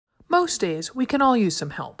Most days, we can all use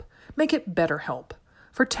some help. Make it BetterHelp.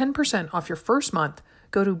 For 10% off your first month,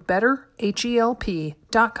 go to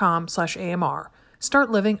betterhelp.com/AMR.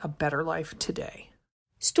 Start living a better life today.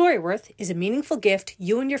 Storyworth is a meaningful gift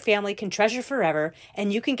you and your family can treasure forever,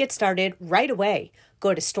 and you can get started right away.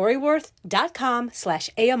 Go to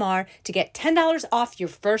storyworth.com/AMR to get $10 off your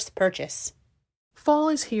first purchase. Fall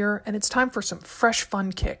is here, and it's time for some fresh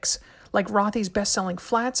fun kicks, like Rothy's best-selling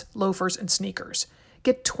flats, loafers, and sneakers.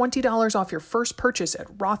 Get $20 off your first purchase at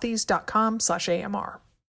rothys.com/AMR.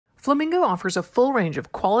 Flamingo offers a full range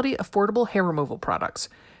of quality, affordable hair removal products.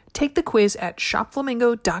 Take the quiz at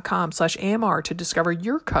shopflamingo.com/AMR to discover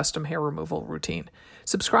your custom hair removal routine.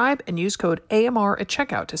 Subscribe and use code AMR at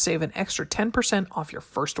checkout to save an extra 10% off your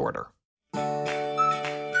first order.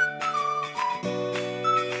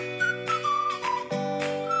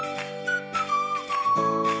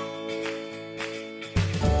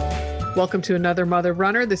 Welcome to another Mother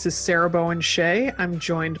Runner. This is Sarah Bowen Shea. I'm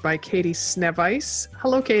joined by Katie Snevice.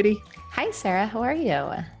 Hello, Katie. Hi, Sarah. How are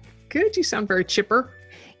you? Good. You sound very chipper.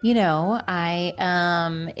 You know,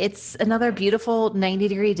 it's another beautiful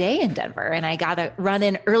 90-degree day in Denver, and I got to run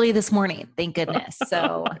in early this morning. Thank goodness.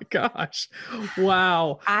 So, oh my gosh.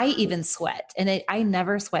 Wow. I even sweat, and I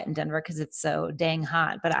never sweat in Denver because it's so dang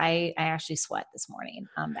hot, but I actually sweat this morning.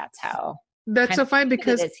 That's so fine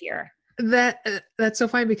because it is here. That's so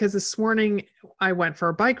fine because this morning I went for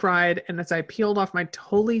a bike ride, and as I peeled off my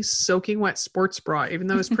totally soaking wet sports bra, even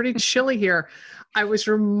though it's pretty chilly here, I was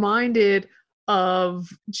reminded of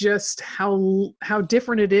just how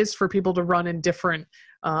different it is for people to run in different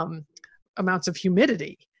amounts of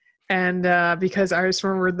humidity. And because I just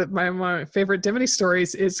remember that one of my favorite Dimity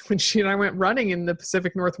stories is when she and I went running in the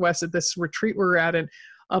Pacific Northwest at this retreat we were at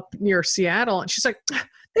up near Seattle. And she's like,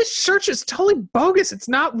 this shirt is totally bogus. It's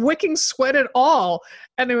not wicking sweat at all.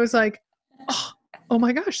 And it was like, oh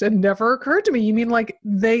my gosh, that never occurred to me. You mean like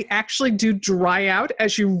they actually do dry out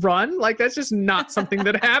as you run? Like that's just not something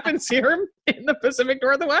that happens here in the Pacific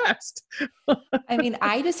Northwest. I mean,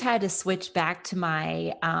 I just had to switch back to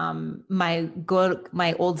my my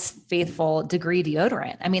old faithful Degree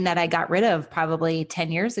deodorant. I mean, that I got rid of probably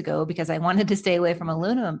 10 years ago because I wanted to stay away from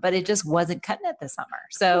aluminum, but it just wasn't cutting it this summer.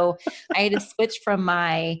 So I had to switch from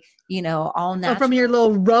my, all natural. From your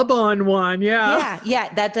little rub-on one. Yeah. Yeah.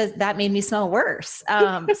 That made me smell worse.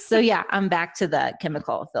 So yeah, I'm back to the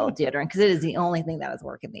chemical filled deodorant because it is the only thing that is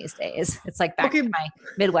working these days. It's like back to my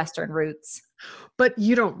Midwestern roots. But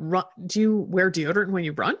you don't run. Do you wear deodorant when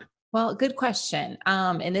you run? Well, good question.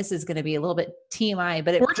 And this is going to be a little bit TMI,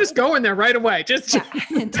 but we're just going there right away. Just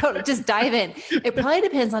dive in. It probably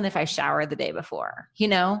depends on if I showered the day before,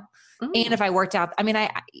 and if I worked out. I mean, I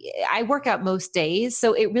work out most days,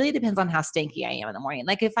 so it really depends on how stinky I am in the morning.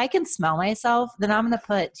 Like if I can smell myself, then I'm going to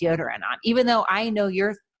put deodorant on, even though I know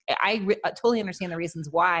I totally understand the reasons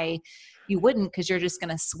why you wouldn't, because you're just going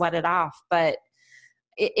to sweat it off. But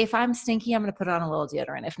if I'm stinky, I'm going to put on a little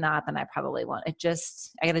deodorant. If not, then I probably won't. I got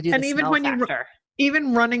to do the smell factor.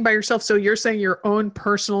 Even running by yourself. So you're saying your own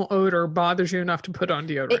personal odor bothers you enough to put on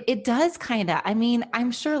deodorant? It does kind of. I mean,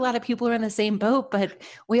 I'm sure a lot of people are in the same boat, but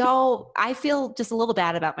I feel just a little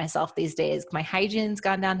bad about myself these days. My hygiene's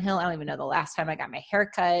gone downhill. I don't even know the last time I got my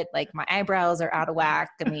hair cut. Like my eyebrows are out of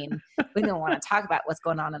whack. I mean, we don't want to talk about what's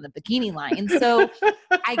going on in the bikini line. So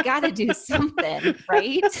I got to do something,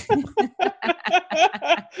 right?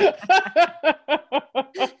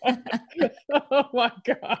 Oh my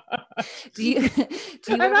God. Do you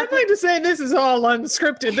and I'd like to say this is all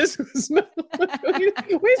unscripted. This is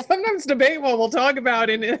we sometimes debate what we'll talk about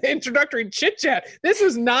in introductory chit chat. This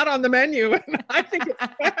was not on the menu, and I think it's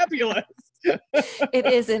fabulous. It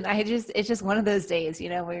isn't. It's just one of those days,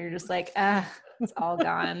 where you're just like, it's all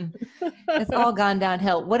gone. It's all gone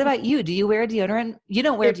downhill. What about you? Do you wear deodorant? You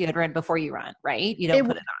don't wear deodorant before you run, right? You don't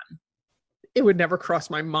put it on. It would never cross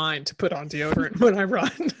my mind to put on deodorant when I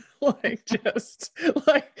run. And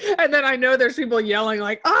then I know there's people yelling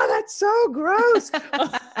like, oh, that's so gross.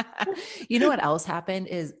 You know what else happened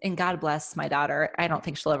is, and God bless my daughter, I don't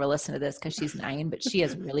think she'll ever listen to this because she's 9, but she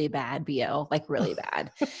has really bad BO, like really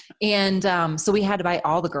bad. And so we had to buy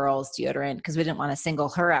all the girls deodorant because we didn't want to single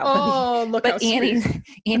her out. Oh, but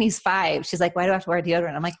Annie's 5. She's like, why do I have to wear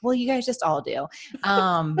deodorant? I'm like, well, you guys just all do.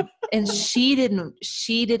 And she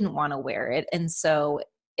didn't want to wear it.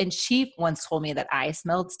 And she once told me that I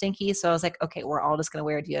smelled stinky. So I was like, okay, we're all just going to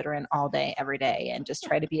wear deodorant all day, every day, and just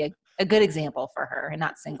try to be a good example for her and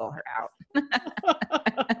not single her out.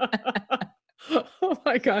 Oh my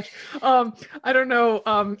my gosh. I don't know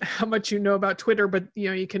how much you know about Twitter, but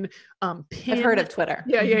you can pin. I've heard of Twitter.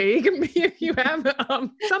 Yeah, you can. You have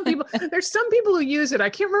some people. There's some people who use it. I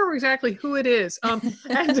can't remember exactly who it is.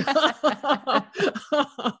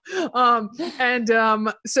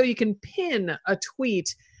 So you can pin a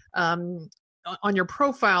tweet on your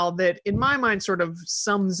profile that, in my mind, sort of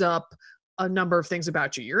sums up a number of things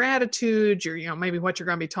about you, your attitude, your maybe what you're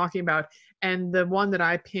going to be talking about. And the one that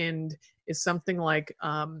I pinned is something like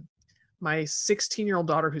my 16-year-old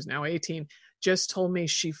daughter, who's now 18, just told me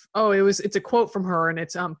it's a quote from her, and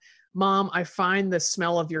it's Mom, I find the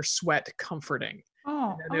smell of your sweat comforting.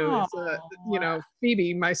 Oh, and it was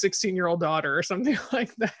Phoebe, my 16-year-old daughter, or something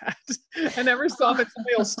like that. And ever so often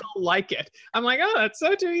somebody will still like it. I'm like, oh, that's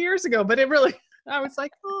so 2 years ago, but it really. I was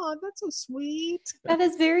like, oh, that's so sweet. That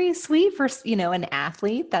is very sweet for, an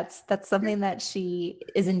athlete. That's something that she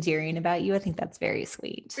is endearing about you. I think that's very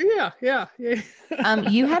sweet. Yeah.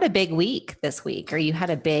 You had a big week this week, or you had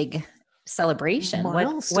a big celebration.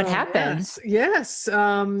 What happened? Yes.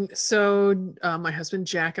 So my husband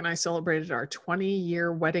Jack and I celebrated our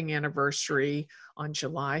 20-year wedding anniversary on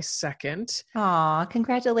July 2nd. Aw,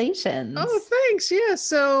 congratulations. Oh, thanks. Yeah.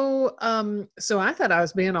 So I thought I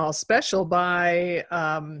was being all special by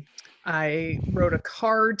I wrote a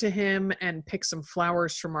card to him and picked some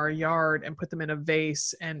flowers from our yard and put them in a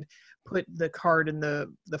vase and put the card and the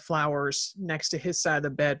flowers next to his side of the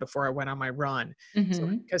bed before I went on my run. Mm-hmm. So,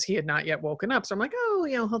 because he had not yet woken up. So I'm like, oh,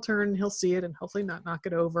 he'll turn, he'll see it and hopefully not knock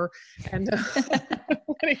it over. And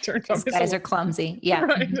when he turns on, these guys are clumsy. Yeah.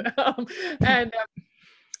 Right.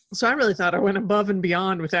 So I really thought I went above and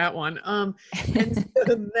beyond with that one. And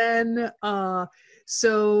then,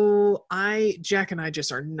 Jack and I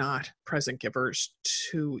just are not present givers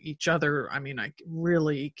to each other. I mean, I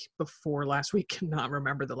really, before last week, cannot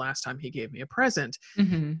remember the last time he gave me a present.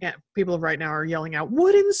 Mm-hmm. And people right now are yelling out,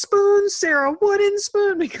 wooden spoon, Sarah, wooden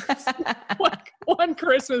spoon. Because one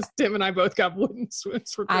Christmas, Tim and I both got wooden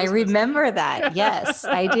spoons for Christmas. I remember that. Yes,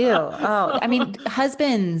 I do. Oh, I mean,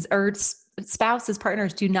 husbands or spouses,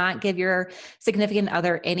 partners, do not give your significant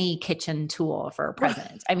other any kitchen tool for a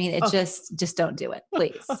present. I mean, just don't do it,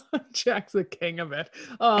 please. Jack's the king of it.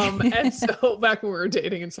 And so back when we were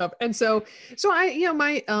dating and stuff. And so I,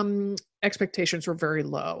 my expectations were very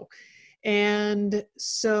low. And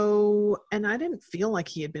I didn't feel like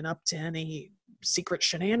he had been up to any secret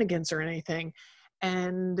shenanigans or anything.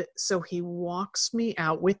 And so he walks me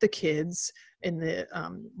out with the kids in the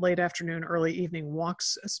late afternoon, early evening,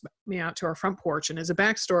 walks me out to our front porch. And as a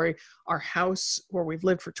backstory, our house where we've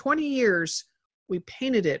lived for 20 years, we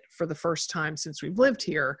painted it for the first time since we've lived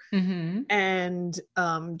here. Mm-hmm. And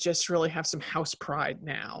just really have some house pride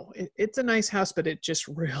now. It's a nice house, but it just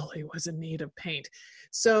really was in need of paint.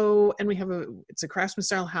 So, and it's a craftsman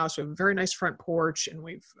style house. We have a very nice front porch, and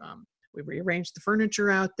we rearranged the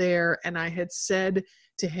furniture out there. And I had said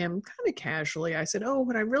to him kind of casually, I said, oh,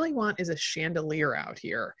 what I really want is a chandelier out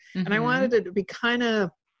here. Mm-hmm. And I wanted it to be kind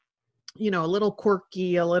of, a little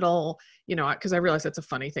quirky, a little, because I realized that's a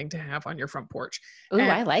funny thing to have on your front porch. Oh,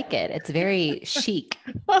 I like it. It's very chic.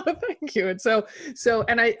 Oh, thank you. And so,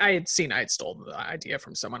 and I had stolen the idea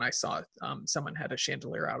from someone. I saw someone had a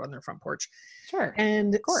chandelier out on their front porch. Sure.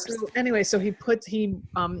 And of course. So anyway, so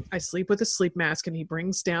I sleep with a sleep mask, and he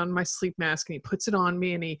brings down my sleep mask and he puts it on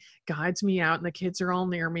me and he guides me out, and the kids are all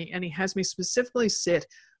near me, and he has me specifically sit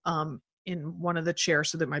in one of the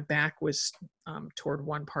chairs so that my back was toward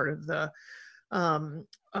one part of the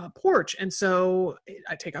porch. And so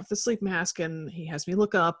I take off the sleep mask and he has me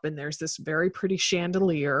look up, and there's this very pretty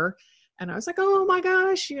chandelier. And I was like, oh my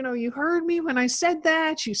gosh, you heard me when I said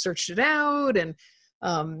that. You searched it out. And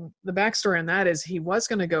the backstory on that is he was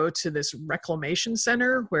going to go to this reclamation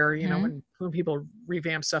center where, when people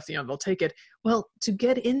revamp stuff, they'll take it. Well, to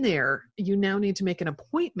get in there, you now need to make an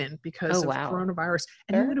appointment because of coronavirus.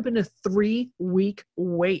 And it would have been a 3-week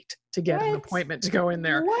wait to get an appointment to go in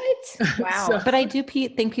there. What? Wow. But I do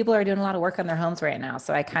think people are doing a lot of work on their homes right now.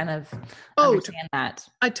 So I kind of understand that.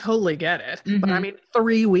 I totally get it. Mm-hmm. But I mean,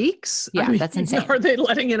 3 weeks? Yeah, that's insane. Are they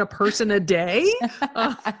letting in a person a day?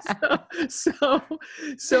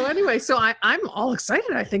 So anyway, so I'm all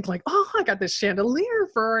excited. I think like, oh, I got this chandelier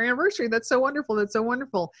for our anniversary. That's so wonderful. That's so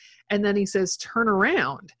wonderful. And then he says, turn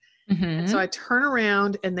around. Mm-hmm. And so I turn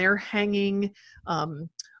around, and they're hanging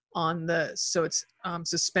so it's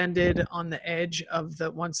suspended on the edge of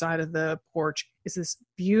the one side of the porch is this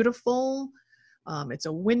beautiful, it's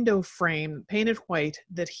a window frame painted white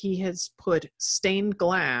that he has put stained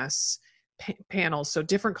glass panels, so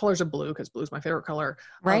different colors of blue, because blue is my favorite color,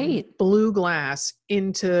 right? Blue glass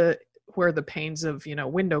into where the panes of,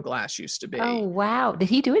 window glass used to be. Oh, wow. Did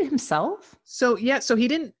he do it himself? So yeah, so he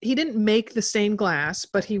didn't make the stained glass,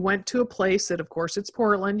 but he went to a place that, of course, it's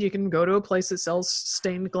Portland. You can go to a place that sells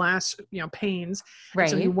stained glass, panes. Right.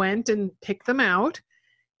 And so he went and picked them out.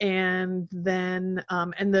 And then,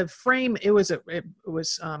 and the frame, he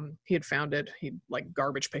had found it. He like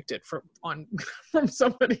garbage picked it from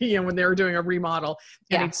somebody, when they were doing a remodel,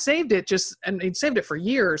 and he'd saved it for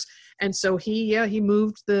years. And so he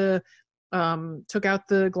moved took out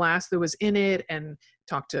the glass that was in it and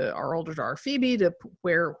talked to our older daughter, Phoebe, to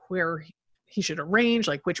where he should arrange,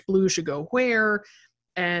 like which blue should go where.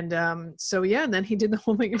 And and then he did the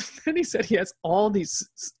whole thing. And then he said he has all these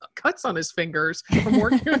cuts on his fingers from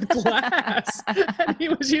working with glass. And he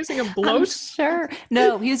was using a blowtorch. Sure.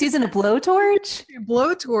 No, he was using a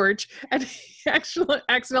blowtorch. And he actually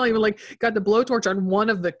accidentally got the blowtorch on one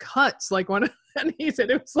of the cuts, and he said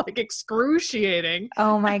it was like excruciating.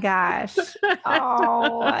 Oh my gosh.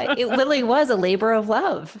 Oh, it literally was a labor of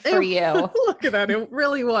love for you. Look at that. It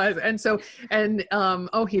really was. And so,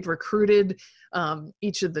 he'd recruited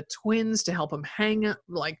each of the twins to help him hang up.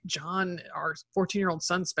 Like John, our 14-year-old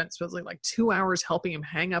son, spent supposedly like 2 hours helping him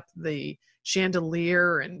hang up the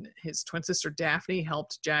chandelier, and his twin sister Daphne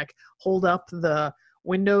helped Jack hold up the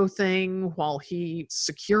window thing while he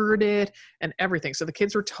secured it and everything. So the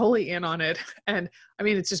kids were totally in on it. And I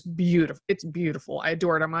mean, it's just beautiful. It's beautiful. I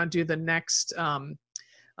adore it. I'm going to do the next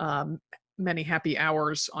many happy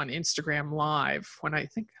hours on Instagram Live when I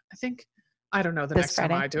think I don't know the next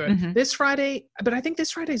Friday? Time I do it. Mm-hmm. This Friday, but I think this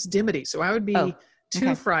Friday is Dimity. So I would be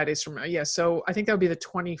two Fridays from now. Yeah. So I think that would be the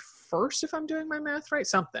 21st if I'm doing my math right.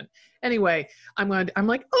 Something. Anyway, I'm like,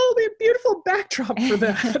 oh, the beautiful backdrop for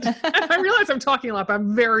that. I realize I'm talking a lot, but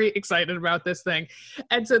I'm very excited about this thing.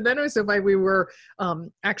 And so then it was so funny. We were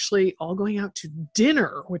actually all going out to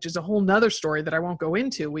dinner, which is a whole nother story that I won't go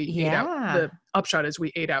into. We ate out. The upshot is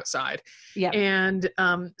we ate outside. Yeah. And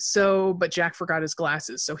but Jack forgot his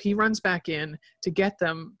glasses. So he runs back in to get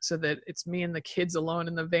them so that it's me and the kids alone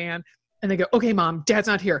in the van. And they go, okay, Mom, Dad's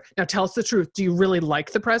not here. Now tell us the truth. Do you really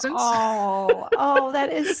like the presents? Oh,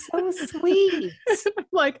 that is so sweet. I'm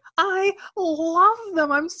like, I love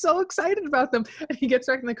them. I'm so excited about them. And he gets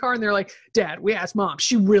back in the car and they're like, Dad, we asked Mom.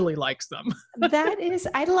 She really likes them.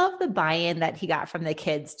 I love the buy-in that he got from the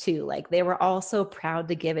kids too. Like they were all so proud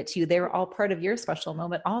to give it to you. They were all part of your special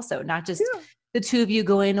moment also, not just the two of you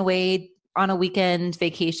going away on a weekend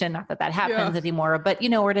vacation. Not that happens anymore, but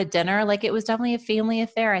or at a dinner, like it was definitely a family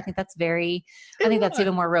affair. I think that's that's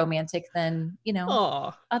even more romantic than,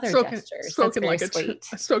 other gestures. Spoken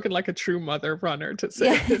like a true mother runner to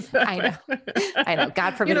say. Yeah, I know.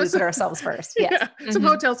 God forbid we put ourselves first. Yes. Yeah. Mm-hmm. Some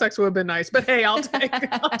hotel sex would have been nice, but hey, I'll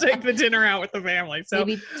take the dinner out with the family. So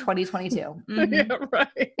maybe 2022. Mm-hmm. Yeah,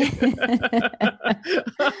 right.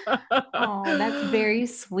 Oh, that's very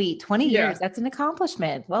sweet. 20 years. That's an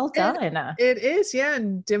accomplishment. Well done. It is, yeah.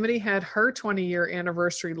 And Dimity had her 20-year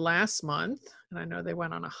anniversary last month, and I know they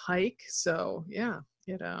went on a hike. So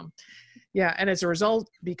and as a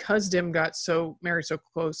result, because Dim got married so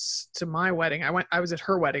close to my wedding, I was at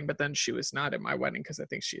her wedding, but then she was not at my wedding because I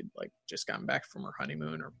think she had just gotten back from her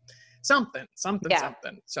honeymoon or something. So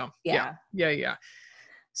yeah.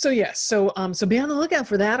 So yes, so be on the lookout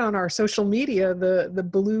for that on our social media, the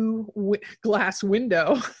blue glass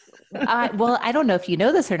window. Well, I don't know if you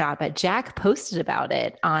know this or not, but Jack posted about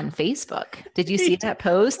it on Facebook. Did you see that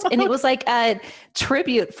post? And it was like a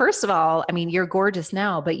tribute. First of all, I mean, you're gorgeous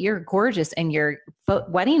now, but you're gorgeous in your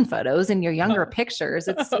wedding photos and your younger pictures.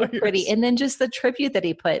 It's so pretty. And then just the tribute that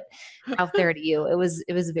he put out there to you. It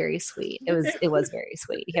was very sweet. It was very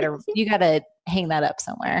sweet. You gotta hang that up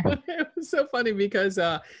somewhere. It was so funny because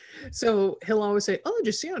so he'll always say, oh, did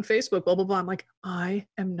you see on Facebook, blah, blah, blah. I'm like, I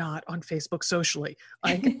am not on Facebook socially.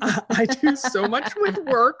 I do so much with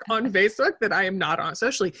work on Facebook that I am not on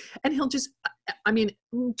socially. And he'll just,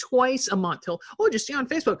 twice a month, did you see on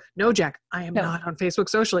Facebook? No, Jack, I am not on Facebook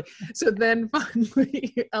socially. So then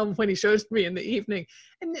finally, when he shows me in the evening,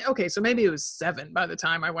 and okay, so maybe it was 7 by the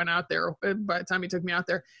time I went out there, by the time he took me out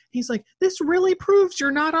there, he's like, this really proves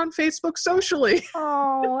you're not on Facebook socially.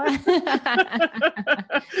 Oh,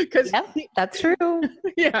 because that's true.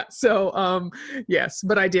 Yeah. So, yes,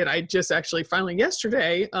 but I did. I just actually finally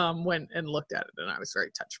yesterday went and looked at it, and I was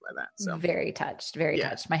very touched by that. So very touched.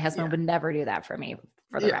 My husband would never do that for me,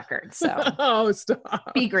 for the record. So oh,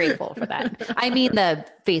 stop. Be grateful for that. I mean, the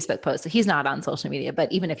Facebook post, he's not on social media,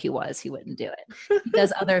 but even if he was, he wouldn't do it. He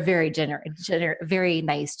does other very very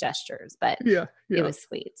nice gestures, but it was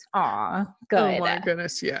sweet. Aw, good. Oh my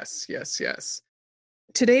goodness. Yes.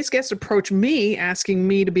 Today's guest approached me asking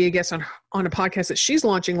me to be a guest on a podcast that she's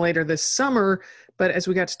launching later this summer. But as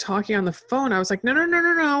we got to talking on the phone, I was like,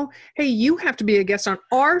 no. Hey, you have to be a guest on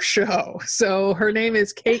our show. So her name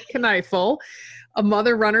is Kate Kneifel, a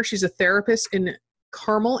mother runner. She's a therapist in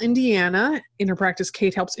Carmel, Indiana. In her practice,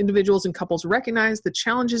 Kate helps individuals and couples recognize the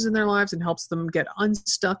challenges in their lives and helps them get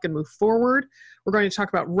unstuck and move forward. We're going to talk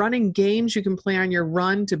about running games you can play on your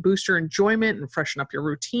run to boost your enjoyment and freshen up your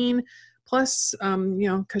routine. Plus,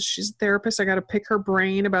 because she's a therapist, I got to pick her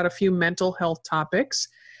brain about a few mental health topics.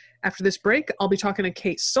 After this break, I'll be talking to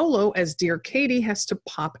Kate solo as dear Katie has to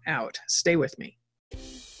pop out. Stay with me.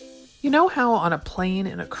 You know how on a plane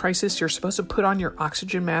in a crisis you're supposed to put on your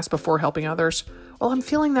oxygen mask before helping others? Well, I'm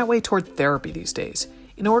feeling that way toward therapy these days.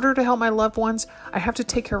 In order to help my loved ones, I have to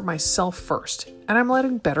take care of myself first, and I'm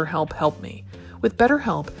letting BetterHelp help me. With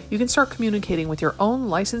BetterHelp, you can start communicating with your own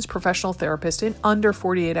licensed professional therapist in under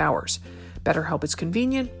 48 hours. BetterHelp is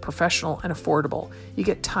convenient, professional, and affordable. You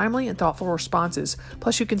get timely and thoughtful responses,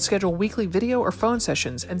 plus you can schedule weekly video or phone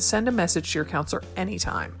sessions and send a message to your counselor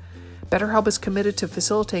anytime. BetterHelp is committed to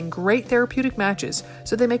facilitating great therapeutic matches,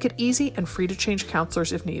 so they make it easy and free to change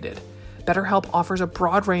counselors if needed. BetterHelp offers a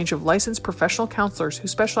broad range of licensed professional counselors who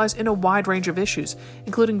specialize in a wide range of issues,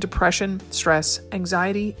 including depression, stress,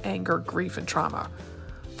 anxiety, anger, grief, and trauma.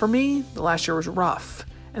 For me, the last year was rough,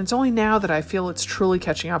 and it's only now that I feel it's truly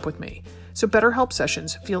catching up with me. So BetterHelp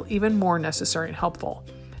sessions feel even more necessary and helpful.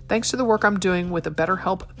 Thanks to the work I'm doing with a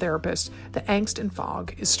BetterHelp therapist, the angst and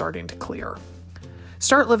fog is starting to clear.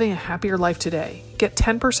 Start living a happier life today. Get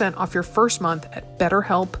 10% off your first month at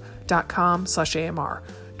betterhelp.com/AMR.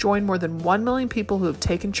 Join more than 1 million people who have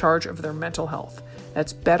taken charge of their mental health.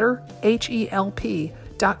 That's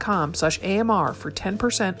betterhelp.com/AMR for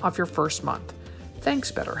 10% off your first month.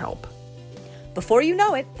 Thanks, BetterHelp. Before you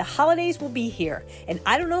know it, the holidays will be here. And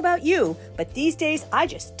I don't know about you, but these days I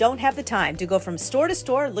just don't have the time to go from store to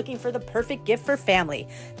store looking for the perfect gift for family.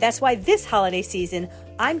 That's why this holiday season,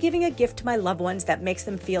 I'm giving a gift to my loved ones that makes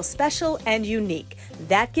them feel special and unique.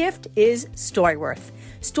 That gift is Storyworth.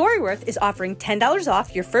 Storyworth is offering $10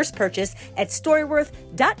 off your first purchase at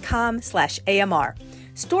storyworth.com/AMR.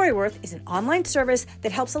 Storyworth is an online service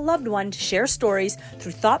that helps a loved one share stories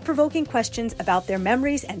through thought-provoking questions about their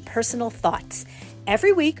memories and personal thoughts.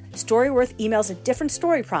 Every week, Storyworth emails a different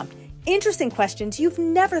story prompt, interesting questions you've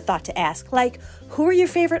never thought to ask, like, who are your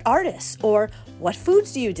favorite artists? Or what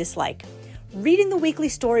foods do you dislike? Reading the weekly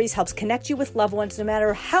stories helps connect you with loved ones no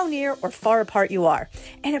matter how near or far apart you are.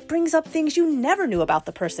 And it brings up things you never knew about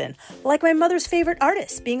the person, like my mother's favorite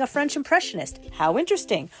artist being a French impressionist. How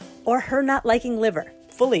interesting. Or her not liking liver.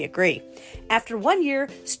 Fully agree. After 1 year,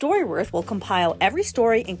 Storyworth will compile every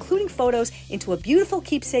story, including photos, into a beautiful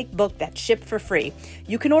keepsake book that's shipped for free.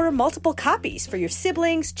 You can order multiple copies for your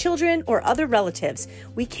siblings, children, or other relatives.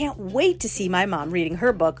 We can't wait to see my mom reading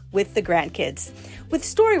her book with the grandkids. With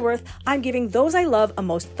Storyworth, I'm giving those I love a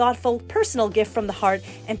most thoughtful, personal gift from the heart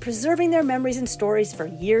and preserving their memories and stories for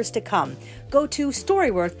years to come. Go to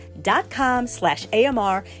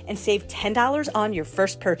storyworth.com/AMR and save $10 on your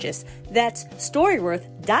first purchase. That's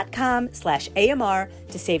storyworth.com/AMR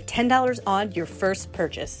to save $10 on your first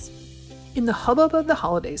purchase. In the hubbub of the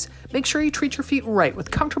holidays, make sure you treat your feet right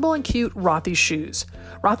with comfortable and cute Rothy's shoes.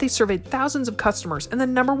 Rothy's surveyed thousands of customers, and the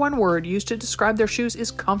number one word used to describe their shoes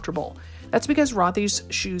is comfortable. That's because Rothy's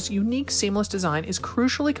shoes' unique seamless design is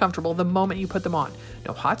crucially comfortable the moment you put them on.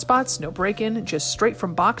 No hot spots, no break-in, just straight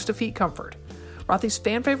from box to feet comfort. Rothy's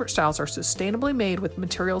fan-favorite styles are sustainably made with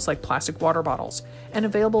materials like plastic water bottles and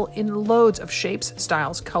available in loads of shapes,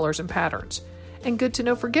 styles, colors, and patterns. And good to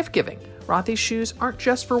know for gift giving, Rothy's shoes aren't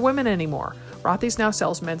just for women anymore. Rothy's now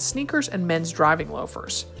sells men's sneakers and men's driving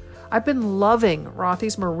loafers. I've been loving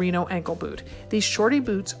Rothy's Merino ankle boot. These shorty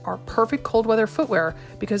boots are perfect cold weather footwear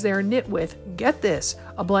because they are knit with, get this,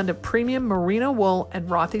 a blend of premium merino wool and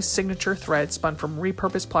Rothy's signature thread spun from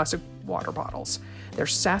repurposed plastic water bottles. They're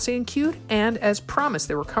sassy and cute, and as promised,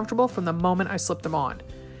 they were comfortable from the moment I slipped them on.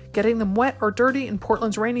 Getting them wet or dirty in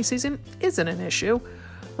Portland's rainy season isn't an issue.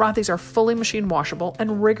 Rothy's are fully machine washable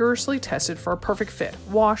and rigorously tested for a perfect fit,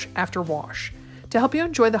 wash after wash. To help you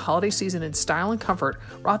enjoy the holiday season in style and comfort,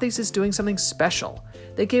 Rothy's is doing something special.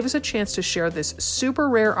 They gave us a chance to share this super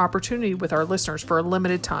rare opportunity with our listeners for a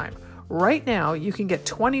limited time. Right now, you can get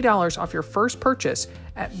 $20 off your first purchase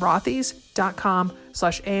at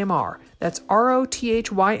rothys.com/AMR. That's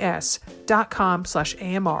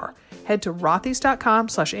ROTHYS.com/AMR. Head to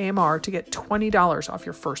rothys.com/AMR to get $20 off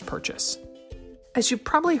your first purchase. As you've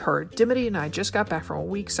probably heard, Dimity and I just got back from a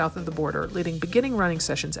week south of the border, leading beginning running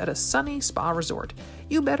sessions at a sunny spa resort.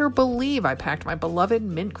 You better believe I packed my beloved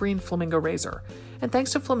mint green Flamingo razor. And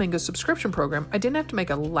thanks to Flamingo's subscription program, I didn't have to make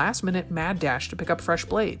a last-minute mad dash to pick up fresh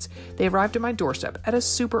blades. They arrived at my doorstep at a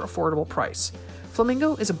super affordable price.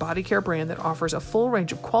 Flamingo is a body care brand that offers a full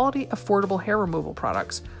range of quality, affordable hair removal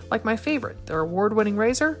products, like my favorite, their award-winning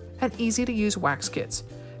razor and easy-to-use wax kits.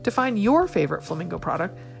 To find your favorite Flamingo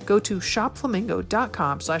product, go to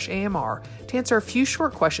shopflamingo.com/AMR to answer a few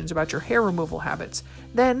short questions about your hair removal habits.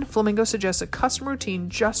 Then, Flamingo suggests a custom routine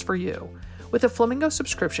just for you. With a Flamingo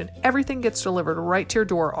subscription, everything gets delivered right to your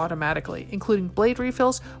door automatically, including blade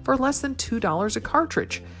refills for less than $2 a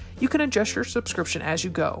cartridge. You can adjust your subscription as you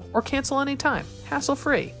go, or cancel anytime,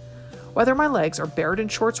 hassle-free. Whether my legs are bared in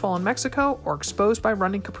shorts while in Mexico or exposed by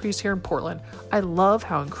running capris here in Portland, I love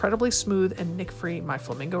how incredibly smooth and nick-free my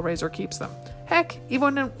Flamingo razor keeps them. Heck,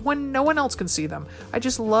 even when no one else can see them, I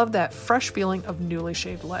just love that fresh feeling of newly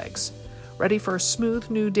shaved legs. Ready for a smooth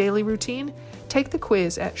new daily routine? Take the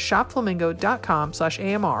quiz at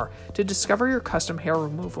shopflamingo.com/AMR to discover your custom hair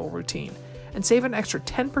removal routine and save an extra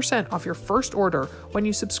 10% off your first order when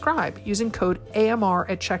you subscribe using code AMR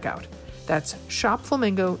at checkout. That's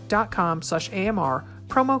shopflamingo.com/AMR,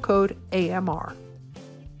 promo code AMR.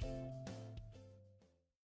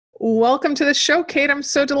 Welcome to the show, Kate. I'm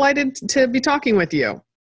so delighted to be talking with you.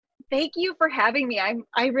 Thank you for having me. I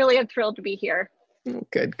really am thrilled to be here. Oh,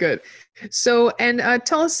 good. So, and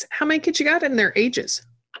tell us how many kids you got and their ages.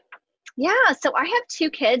 Yeah, so I have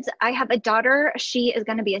 2 kids. I have a daughter. She is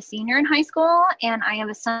going to be a senior in high school, and I have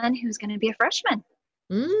a son who's going to be a freshman.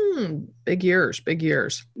 Big years.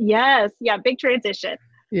 Yes. Yeah. Big transition.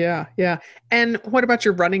 Yeah. And what about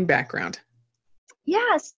your running background?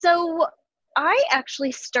 Yeah. So I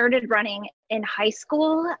actually started running in high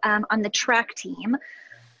school on the track team.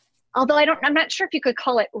 Although I'm not sure if you could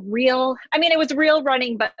call it real. I mean, it was real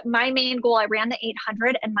running, but my main goal, I ran the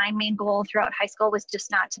 800, and my main goal throughout high school was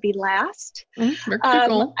just not to be last. Good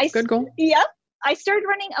goal. Yep. I started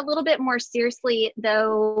running a little bit more seriously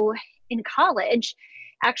though in college.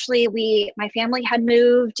 Actually, my family had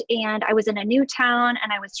moved, and I was in a new town,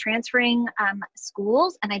 and I was transferring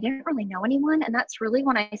schools, and I didn't really know anyone. And that's really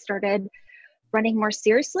when I started running more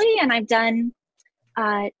seriously. And I've done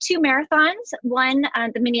 2 marathons, one,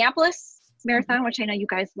 the Minneapolis Marathon, which I know you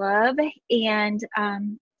guys love, and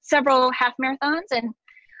several half marathons. And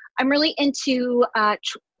I'm really into a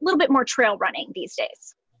little bit more trail running these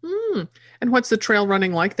days. And what's the trail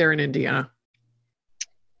running like there in Indiana?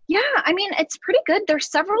 Yeah, I mean, it's pretty good. There's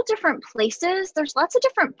several different places. There's lots of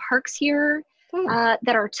different parks here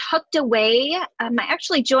that are tucked away. I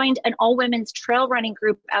actually joined an all-women's trail running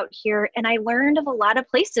group out here, and I learned of a lot of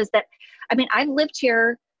places that, I mean, I've lived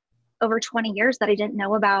here over 20 years that I didn't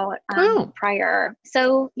know about prior.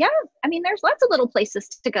 So yeah, I mean, there's lots of little places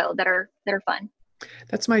to go that are fun.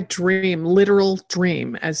 That's my dream, literal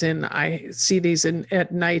dream, as in I see these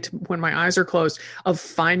at night when my eyes are closed, of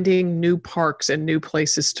finding new parks and new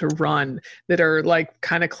places to run that are like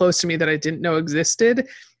kind of close to me that I didn't know existed.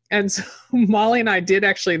 And so Molly and I did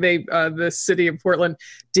actually, the city of Portland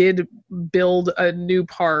did build a new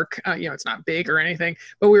park. It's not big or anything,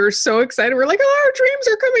 but we were so excited. We're like, oh, our dreams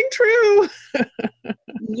are coming true.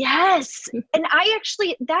 Yes. And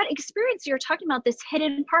that experience you're talking about, this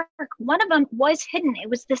hidden park, one of them was hidden. It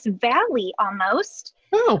was this valley almost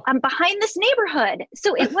behind this neighborhood.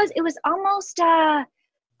 So it was almost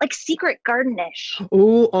like secret gardenish.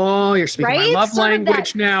 Oh, you're speaking my love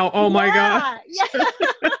language now. Oh my God.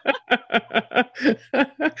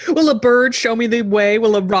 Will a bird show me the way?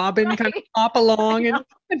 Will a robin kind of hop along and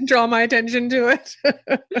draw my attention to it?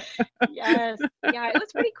 Yes. Yeah, it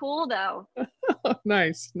was pretty cool though.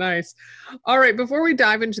 Nice. All right. Before we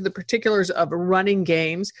dive into the particulars of running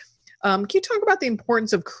games, can you talk about the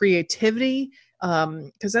importance of creativity?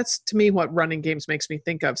 Because that's, to me, what running games makes me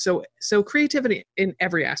think of. So creativity in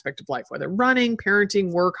every aspect of life, whether running,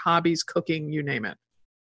 parenting, work, hobbies, cooking, you name it.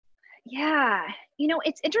 Yeah.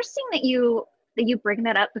 It's interesting that you bring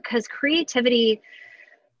that up, because creativity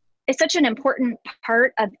is such an important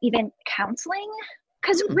part of even counseling.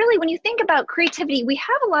 Because really, when you think about creativity, we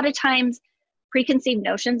have a lot of times preconceived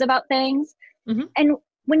notions about things. Mm-hmm. And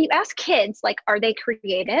when you ask kids, like, are they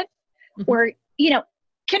creative? Mm-hmm. Or,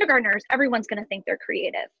 kindergartners, everyone's going to think they're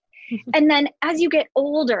creative. Mm-hmm. And then as you get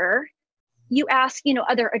older, you ask,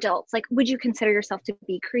 other adults, like, would you consider yourself to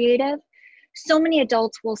be creative? So many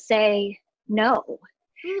adults will say no,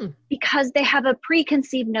 because they have a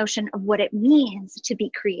preconceived notion of what it means to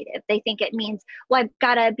be creative. They think it means, well, I've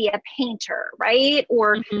got to be a painter, right?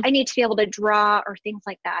 Or I need to be able to draw, or things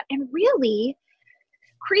like that. And really,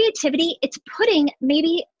 creativity, it's putting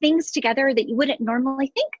maybe things together that you wouldn't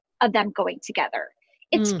normally think of them going together.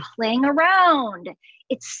 It's playing around.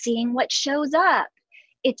 It's seeing what shows up.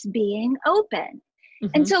 It's being open.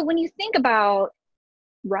 And so when you think about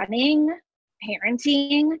running,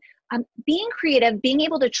 parenting, being creative, being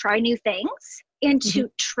able to try new things and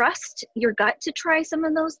to trust your gut to try some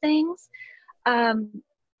of those things,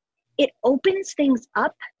 it opens things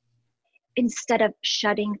up instead of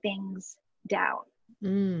shutting things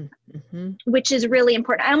down, which is really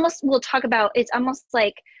important. I almost will talk about, it's almost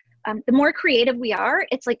like the more creative we are,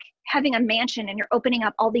 it's like having a mansion and you're opening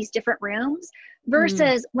up all these different rooms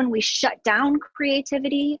versus when we shut down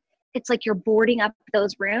creativity, it's like you're boarding up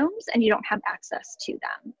those rooms and you don't have access to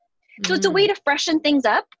them. So it's a way to freshen things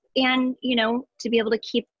up and, you know, to be able to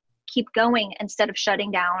keep going instead of shutting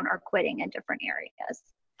down or quitting in different areas.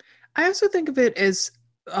 I also think of it as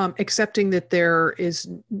accepting that there is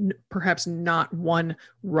perhaps not one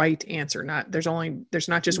right answer. There's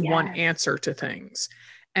not just one answer to things.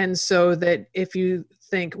 And so that if you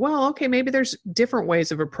think, well, okay, maybe there's different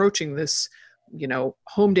ways of approaching this, you know,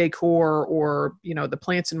 home decor or, you know, the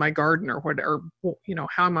plants in my garden or whatever, you know,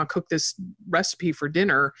 how I'm going to cook this recipe for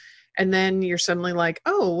dinner. And then you're suddenly like,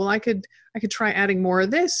 oh, well, I could try adding more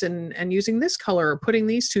of this and using this color, or putting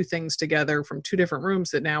these two things together from two different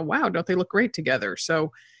rooms that now, wow, don't they look great together?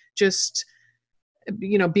 So just,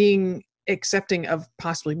 you know, being accepting of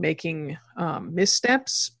possibly making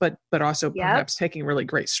missteps, but also perhaps taking really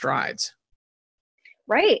great strides.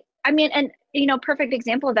 Right. I mean, and, you know, perfect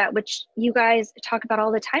example of that, which you guys talk about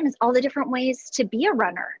all the time, is all the different ways to be a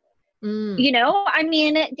runner. You know, I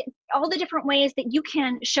mean, all the different ways that you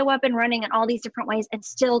can show up in running in all these different ways and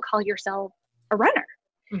still call yourself a runner.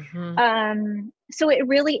 So it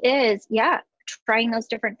really is, trying those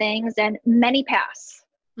different things and many paths.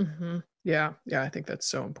 Yeah, I think that's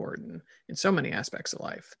so important in so many aspects of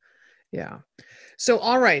life. Yeah. So,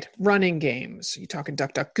 all right, running games. You're talking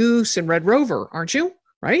Duck, Duck, Goose and Red Rover, aren't you?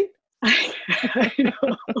 Right? I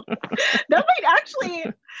know.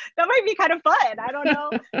 That might be kind of fun. I don't know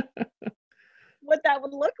what that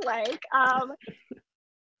would look like. I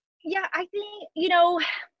think, you know,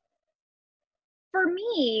 for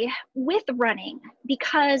me with running,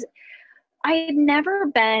 because I've never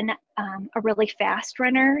been a really fast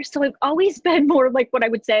runner. So I've always been more like what I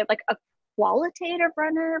would say, like a qualitative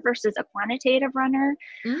runner versus a quantitative runner.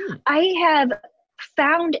 I have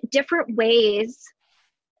found different ways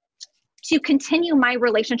to continue my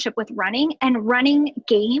relationship with running and running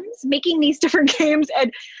games, making these different games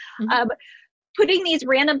and putting these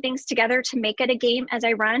random things together to make it a game as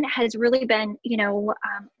I run has really been, you know,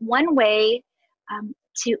 one way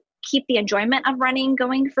to keep the enjoyment of running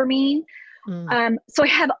going for me. So I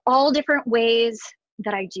have all different ways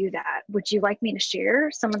that I do that. Would you like me to share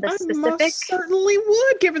some of the specifics? Most certainly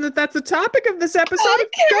would, given that that's the topic of this episode.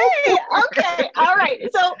 Okay. All right.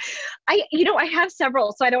 So I have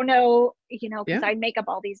several, so I don't know, you know, because I make up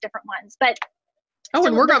all these different ones, but. Oh,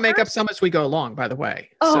 and we're going to make up some as we go along, by the way.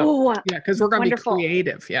 Oh, so, yeah, because we're going to be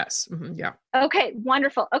creative. Yes. Yeah. Okay.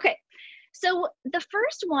 Wonderful. Okay. So the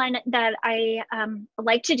first one that I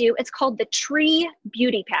like to do, it's called the Tree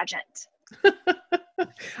Beauty Pageant.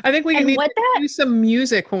 I think we need to do some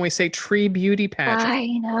music when we say Tree Beauty Pageant. I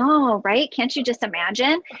know, right? Can't you just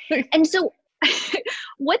imagine? And so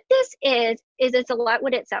what this is it's a lot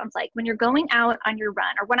what it sounds like when you're going out on your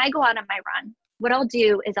run, or when I go out on my run. What I'll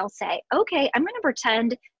do is I'll say, okay, I'm going to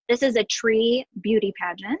pretend this is a tree beauty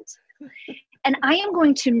pageant. And I am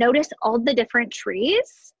going to notice all the different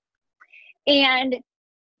trees. And,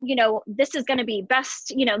 you know, this is going to be best,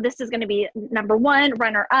 you know, this is going to be number one,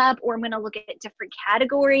 runner up, or I'm going to look at different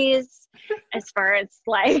categories as far as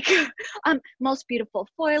like most beautiful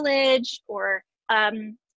foliage, or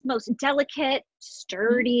most delicate,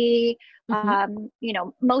 sturdy, you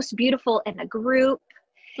know, most beautiful in a group.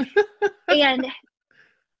 And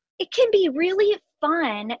it can be really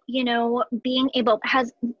fun, you know, being able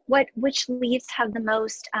which leaves have the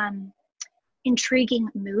most intriguing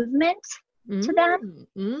movement to them,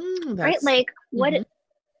 right? Like what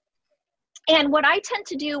and what I tend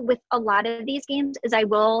to do with a lot of these games is I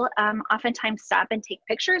will oftentimes stop and take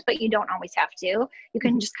pictures, but you don't always have to. You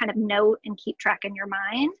can just kind of note and keep track in your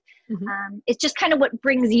mind. It's just kind of what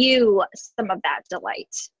brings you some of that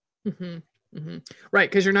delight. Right,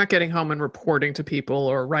 because you're not getting home and reporting to people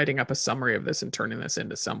or writing up a summary of this and turning this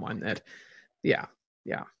into someone that,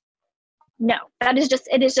 No, it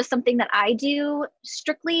is just something that I do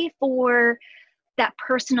strictly for that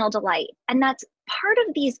personal delight. And that's part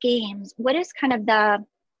of these games. What is kind of the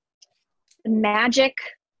magic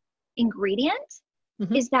ingredient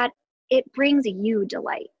is that it brings you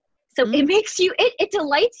delight. So it makes you, it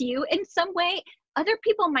delights you in some way. Other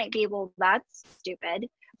people might be, well, that's stupid.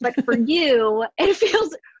 But for you, it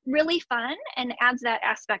feels really fun and adds that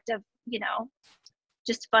aspect of,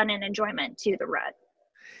 just fun and enjoyment to the run.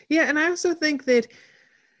 Yeah. And I also think that,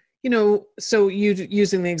 so you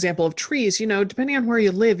using the example of trees, depending on where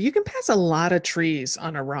you live, you can pass a lot of trees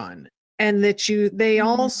on a run. And that they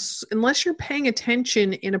all, unless you're paying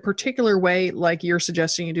attention in a particular way, like you're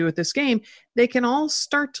suggesting you do with this game, they can all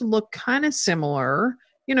start to look kind of similar.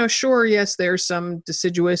 Sure, yes, there's some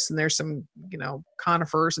deciduous and there's some,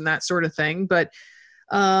 conifers and that sort of thing. But,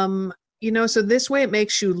 so this way it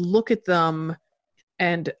makes you look at them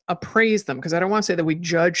and appraise them, because I don't want to say that we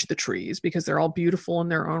judge the trees, because they're all beautiful in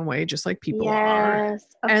their own way, just like people are. Yes,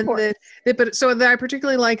 of course. But I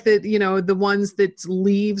particularly like that, the ones that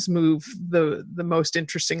leaves move the most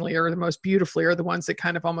interestingly or the most beautifully are the ones that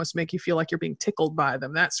kind of almost make you feel like you're being tickled by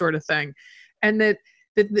them, that sort of thing. And that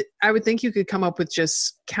I would think you could come up with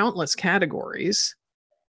just countless categories.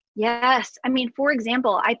 Yes. I mean, for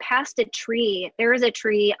example, I passed a tree. There is a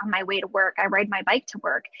tree on my way to work. I ride my bike to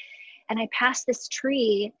work. And I passed this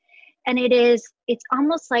tree, and it's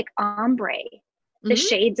almost like ombre, the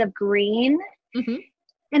shades of green. Mm-hmm.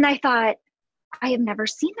 And I thought, I have never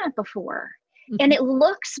seen that before. Mm-hmm. And it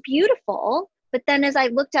looks beautiful. But then as I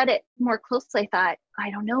looked at it more closely, I thought,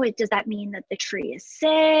 I don't know, does that mean that the tree is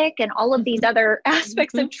sick and all of these other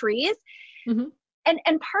aspects of trees? Mm-hmm.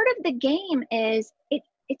 And part of the game is it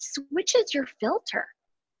switches your filter.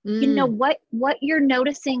 What you're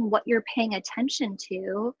noticing, what you're paying attention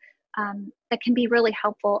to, that can be really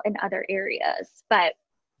helpful in other areas. But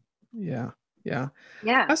yeah. I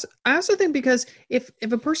also think, because if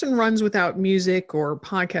a person runs without music or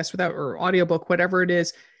podcast or audiobook, whatever it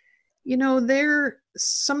is,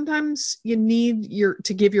 sometimes you need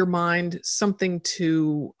to give your mind something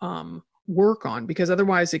to work on, because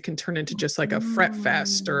otherwise it can turn into just like a fret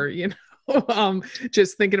fest, or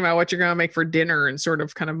just thinking about what you're going to make for dinner and sort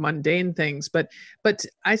of kind of mundane things. But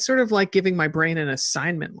I sort of like giving my brain an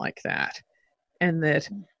assignment like that. And that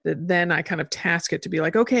then I kind of task it to be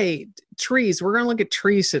like, okay, trees, we're going to look at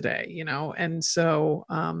trees today, And so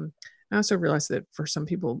I also realized that for some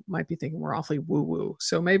people might be thinking we're awfully woo-woo.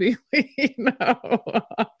 So maybe,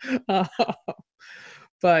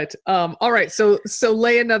 but all right. So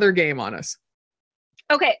lay another game on us.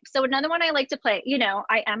 Okay, so another one I like to play,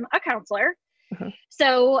 I am a counselor. Uh-huh.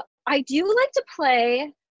 So I do like to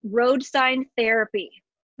play road sign therapy.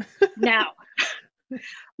 Now,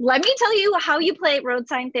 let me tell you how you play road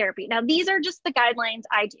sign therapy. Now, these are just the guidelines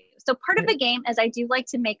I do. So part of the game is I do like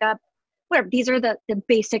to make up, these are the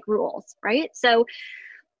basic rules, right? So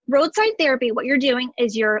road sign therapy, what you're doing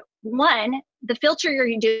is the filter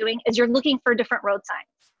you're doing is you're looking for different road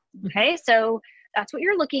signs. Okay, so that's what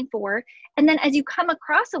you're looking for. And then as you come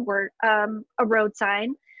across a road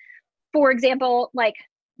sign, for example, like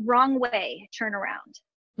wrong way, turn around.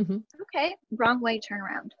 Mm-hmm. Okay, wrong way, turn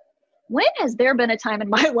around. When has there been a time in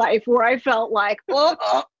my life where I felt like,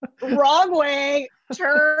 wrong way,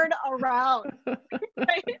 turn around?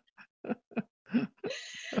 Right?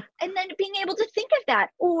 And then being able to think of that,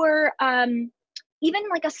 or even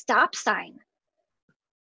like a stop sign.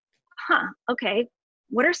 Okay.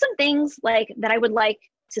 What are some things like that I would like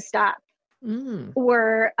to stop?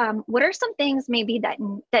 Or what are some things maybe that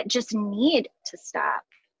just need to stop?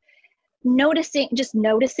 Noticing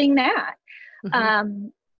that. Mm-hmm.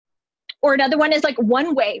 Or another one is like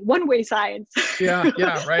one way signs. Yeah,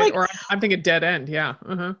 right. Like, or I'm thinking dead end. Yeah.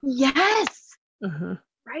 Uh-huh. Yes. Uh-huh.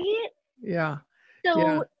 Right? Yeah.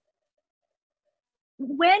 So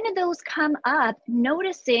when those come up,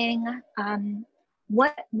 noticing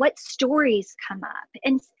what stories come up,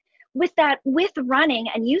 and with running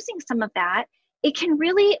and using some of that, it can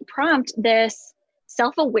really prompt this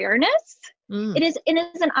self-awareness. It is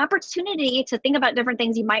an opportunity to think about different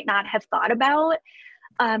things you might not have thought about,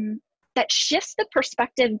 that shifts the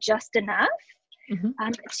perspective just enough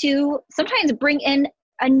to sometimes bring in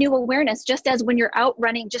a new awareness, just as when you're out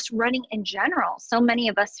running, just running in general. So many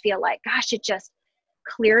of us feel like, gosh, it just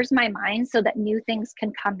clears my mind so that new things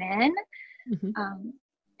can come in. Mm-hmm.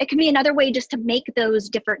 It can be another way just to make those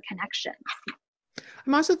different connections.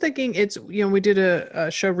 I'm also thinking we did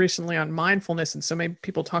a show recently on mindfulness, and so maybe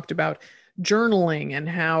people talked about journaling and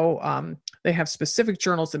how they have specific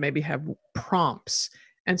journals that maybe have prompts.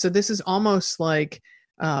 And so this is almost like,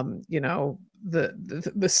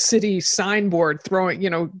 the city signboard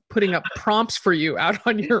putting up prompts for you out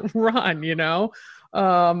on your run, Right.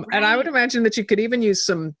 And I would imagine that you could even use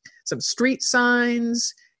some street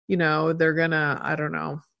signs, they're gonna, I don't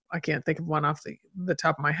know, I can't think of one off the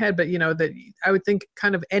top of my head, but that I would think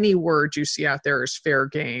kind of any word you see out there is fair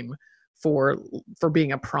game for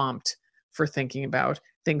being a prompt for thinking about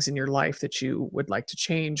things in your life that you would like to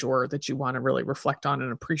change or that you want to really reflect on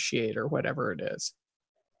and appreciate or whatever it is.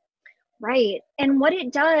 Right. And what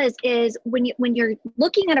it does is when you're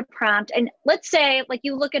looking at a prompt, and let's say like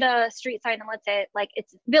you look at a street sign and let's say like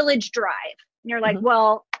it's Village Drive, and you're like,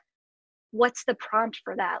 well, what's the prompt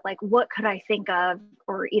for that? Like, what could I think of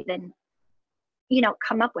or even,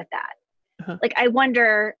 come up with that? Like, I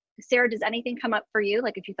wonder, Sarah, does anything come up for you?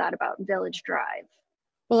 Like if you thought about Village Drive?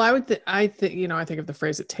 Well, I think of the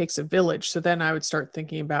phrase, it takes a village. So then I would start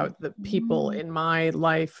thinking about the people in my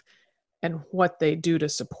life and what they do to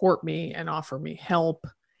support me and offer me help,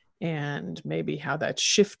 and maybe how that's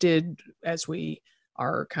shifted as we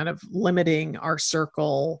are kind of limiting our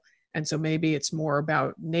circle. And so maybe it's more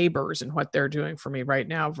about neighbors and what they're doing for me right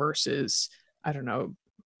now versus, I don't know,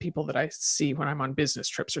 people that I see when I'm on business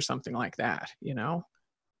trips or something like that,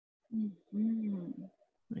 Mm-hmm.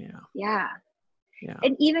 Yeah.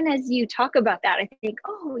 And even as you talk about that, I think,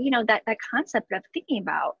 that concept of thinking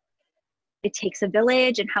about it takes a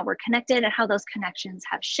village and how we're connected and how those connections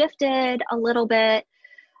have shifted a little bit.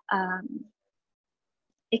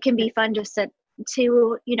 It can be fun just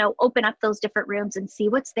to open up those different rooms and see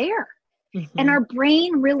what's there. Mm-hmm. And our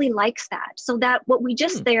brain really likes that. So that what we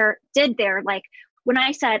just did there, like when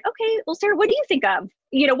I said, okay, well, Sarah, what do you think of?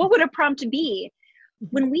 What would a prompt be?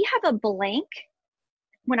 Mm-hmm. When we have a blank,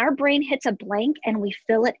 when our brain hits a blank and we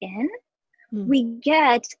fill it in, we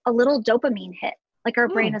get a little dopamine hit. Like our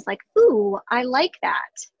brain is like, ooh, I like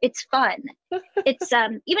that. It's fun. It's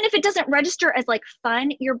even if it doesn't register as like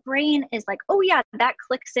fun, your brain is like, oh yeah, that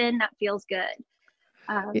clicks in, that feels good.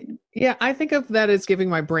 Yeah, I think of that as giving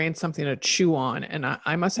my brain something to chew on. And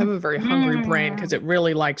I must have a very hungry brain because it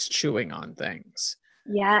really likes chewing on things.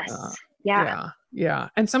 Yes. Yeah.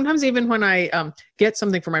 And sometimes even when I get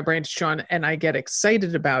something for my brain to chew on and I get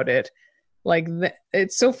excited about it, like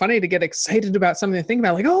it's so funny to get excited about something to think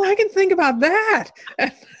about, like, oh, I can think about that.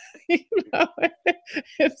 And,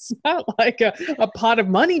 it's not like a pot of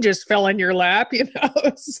money just fell in your lap,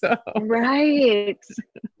 so. Right.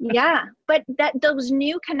 Yeah. But those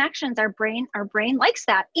new connections, our brain likes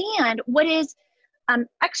that. And what is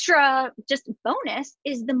extra just bonus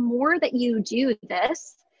is the more that you do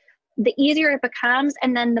this, the easier it becomes.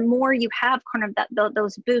 And then the more you have kind of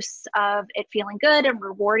those boosts of it feeling good and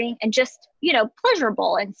rewarding and just,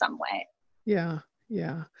 pleasurable in some way. Yeah.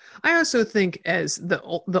 Yeah. I also think as the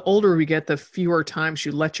older we get, the fewer times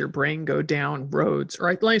you let your brain go down roads, or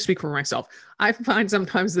let me speak for myself. I find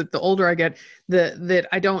sometimes that the older I get, that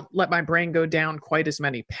I don't let my brain go down quite as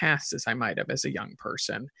many paths as I might have as a young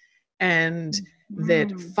person. And that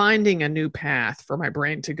finding a new path for my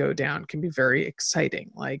brain to go down can be very exciting.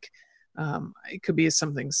 Like it could be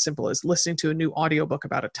something simple as listening to a new audiobook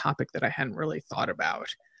about a topic that I hadn't really thought about,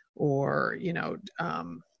 or,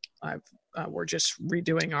 we're just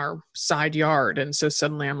redoing our side yard. And so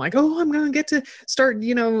suddenly I'm like, oh, I'm going to get to start,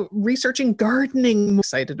 researching gardening. I'm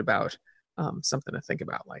excited about something to think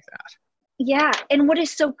about like that. Yeah. And what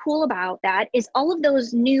is so cool about that is all of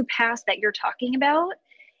those new paths that you're talking about.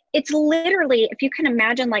 It's literally, if you can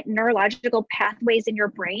imagine, like neurological pathways in your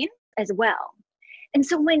brain as well. And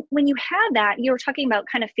so when you have that, you were talking about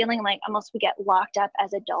kind of feeling like almost we get locked up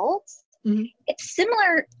as adults. Mm-hmm. It's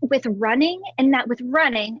similar with running, and that with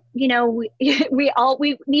running, we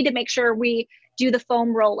need to make sure we do the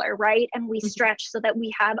foam roller, right? And we stretch so that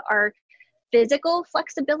we have our physical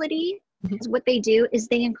flexibility. Mm-hmm. What they do is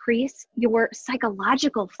they increase your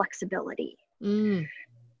psychological flexibility.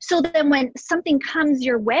 So then when something comes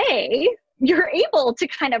your way, you're able to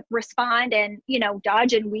kind of respond and,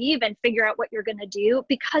 dodge and weave and figure out what you're going to do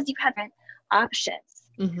because you have options.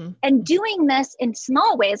 Mm-hmm. And doing this in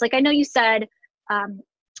small ways, like I know you said,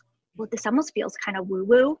 this almost feels kind of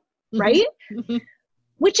woo-woo, right? Mm-hmm.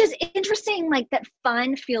 Which is interesting, like that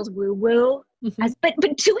fun feels woo-woo, but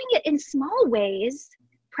doing it in small ways,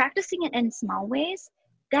 practicing it in small ways,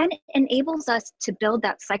 then enables us to build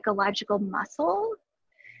that psychological muscle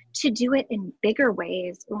to do it in bigger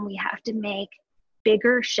ways when we have to make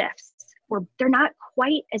bigger shifts, or they're not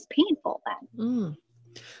quite as painful then.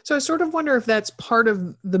 So I sort of wonder if that's part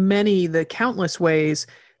of the countless ways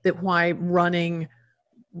that why running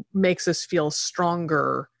makes us feel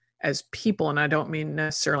stronger as people. And I don't mean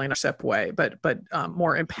necessarily in a step way, but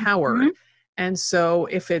more empowered. Mm-hmm. And so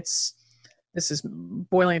if this is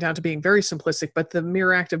boiling it down to being very simplistic, but the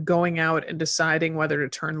mere act of going out and deciding whether to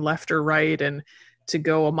turn left or right and to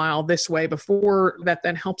go a mile this way before that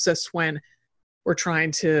then helps us when we're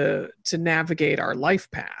trying to navigate our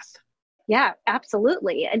life path. Yeah,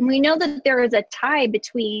 absolutely. And we know that there is a tie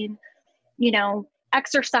between,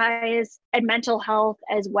 exercise and mental health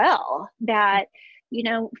as well. That,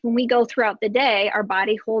 when we go throughout the day, our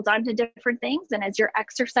body holds on to different things. And as you're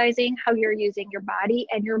exercising, how you're using your body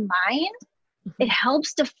and your mind, it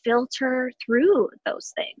helps to filter through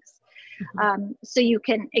those things. So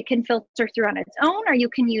it can filter through on its own, or you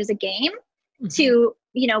can use a game to,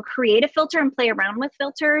 create a filter and play around with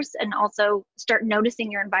filters, and also start noticing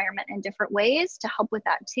your environment in different ways to help with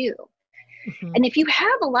that too. And if you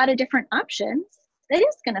have a lot of different options, that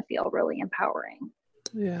is going to feel really empowering.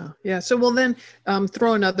 Yeah. Yeah. So, well, then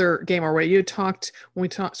throw another game our way. You talked, when we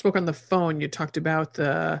spoke on the phone, you talked about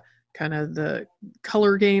the kind of the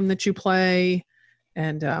color game that you play,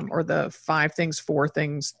 and, or the 5 things, 4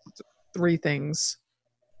 things, 3 things.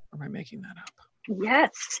 Or am I making that up?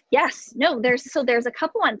 Yes. No, there's a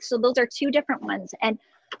couple ones. So those are 2 different ones. And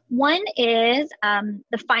one is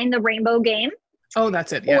the Find the Rainbow game. Oh,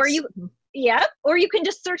 that's it. Yes. Or you can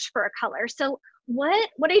just search for a color. So what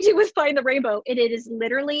I do with Find the Rainbow, it is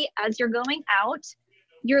literally, as you're going out,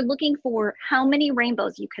 you're looking for how many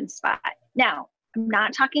rainbows you can spot. Now, I'm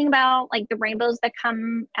not talking about like the rainbows that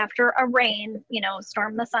come after a rain,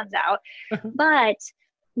 storm, the sun's out, but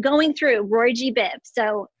going through Roy G. Biv.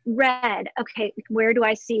 So red, okay, where do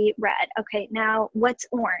I see red? Okay, now what's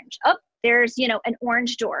orange? Oh, there's, an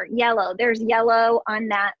orange door. Yellow, there's yellow on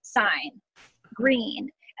that sign. Green.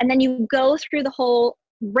 And then you go through the whole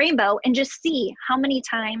rainbow and just see how many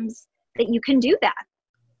times that you can do that.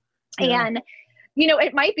 Yeah. And,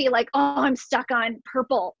 it might be like, oh, I'm stuck on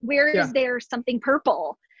purple. Where is there something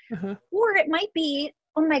purple? Or it might be,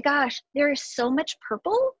 oh my gosh, there is so much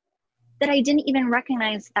purple that I didn't even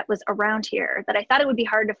recognize that was around here, that I thought it would be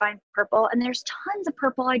hard to find purple. And there's tons of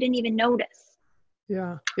purple I didn't even notice.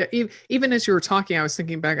 Yeah. Even as you were talking, I was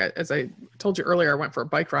thinking back, as I told you earlier, I went for a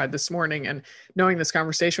bike ride this morning, and knowing this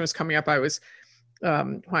conversation was coming up, I was,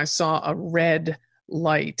 when I saw a red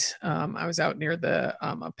light, I was out near the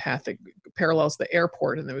a path that parallels the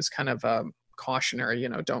airport, and there was kind of a cautionary,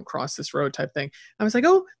 don't cross this road type thing. I was like,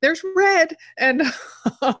 oh, there's red. And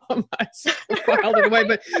I filed it away.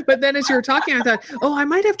 But then as you were talking, I thought, oh, I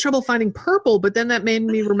might have trouble finding purple. But then that made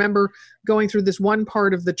me remember going through this one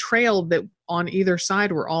part of the trail that on either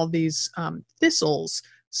side were all these thistles.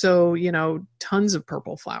 So, tons of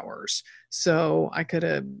purple flowers. So I could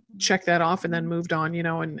have checked that off and then moved on,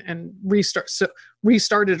 and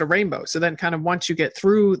restarted a rainbow. So then kind of once you get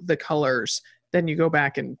through the colors, then you go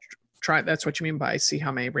back and try. That's what you mean by see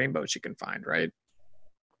how many rainbows you can find, right?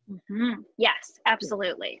 Yes,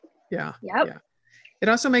 absolutely. Yeah. Yep. Yeah. It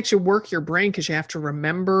also makes you work your brain, because you have to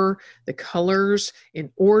remember the colors in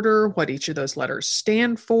order, what each of those letters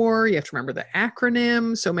stand for. You have to remember the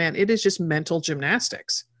acronym. So man, it is just mental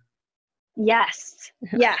gymnastics. Yes.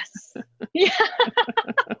 Yes. Yeah.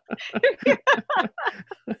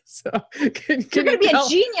 So you're going to be a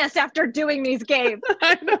genius after doing these games.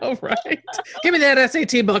 I know, right? Give me that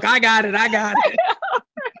SAT book. I got it.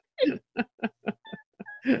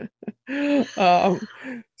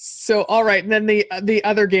 So all right, and then the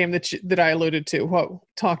other game that I alluded to.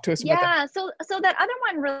 Talk to us about that. So that other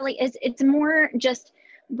one really is, it's more just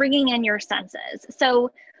bringing in your senses.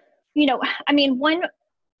 So, one,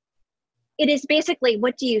 it is basically,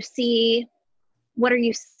 what do you see? What do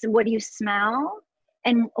you smell?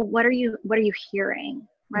 And what are you hearing?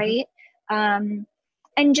 Right. And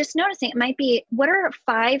just noticing, it might be, what are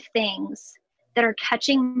 5 things that are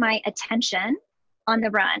catching my attention on the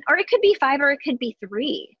run? Or it could be 5, or it could be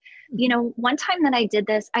 3. One time that I did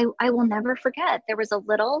this, I will never forget. There was a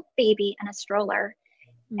little baby in a stroller,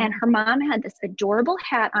 and her mom had this adorable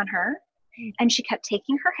hat on her, and she kept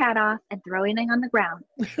taking her hat off and throwing it on the ground.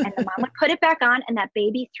 And the mom would put it back on, and that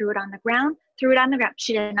baby threw it on the ground. She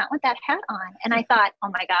did not want that hat on. And I thought, oh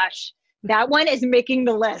my gosh, that one is making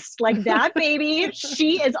the list. Like, that baby,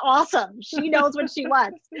 she is awesome. She knows what she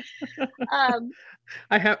wants.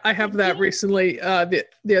 I have that recently. The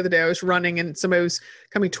other day I was running, and somebody was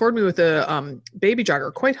coming toward me with a baby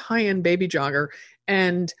jogger, quite high-end baby jogger.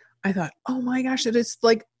 And I thought, oh my gosh, it is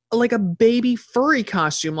like a baby furry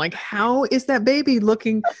costume. Like, how is that baby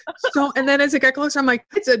looking so? And then as it got closer, I'm like,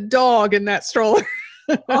 it's a dog in that stroller.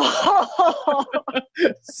 Oh,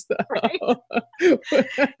 so. Right?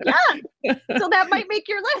 Yeah. So that might make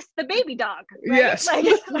your list, the baby dog. Right? Yes,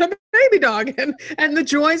 the baby dog, and the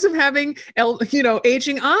joys of having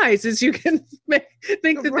aging eyes is you can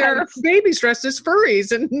think that there are babies dressed as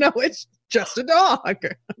furries, and no, it's just a dog.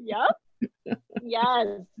 Yep. Yes.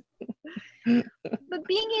 But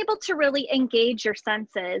being able to really engage your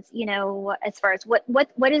senses, as far as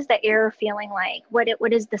what is the air feeling like? What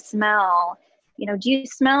is the smell? do you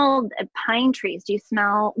smell pine trees? Do you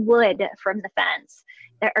smell wood from the fence?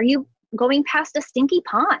 Are you going past a stinky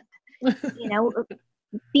pond?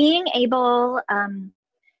 Being able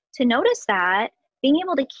to notice that, being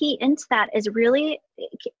able to key into that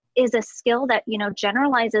is a skill that,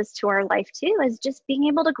 generalizes to our life too, is just being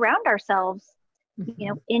able to ground ourselves,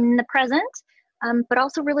 in the present, but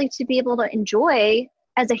also really to be able to enjoy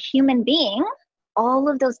as a human being all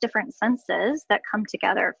of those different senses that come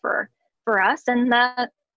together for us, and the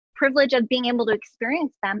privilege of being able to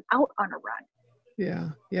experience them out on a run. Yeah.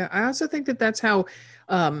 Yeah. I also think that that's how,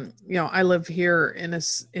 I live here in a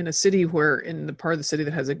city where, in the part of the city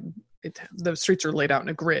that has the streets are laid out in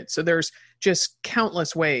a grid. So there's just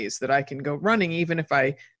countless ways that I can go running, even if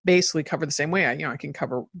I basically cover the same way. I can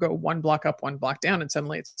go one block up, one block down, and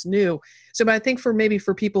suddenly it's new. So, but I think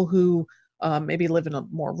for people who maybe live in a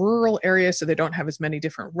more rural area, so they don't have as many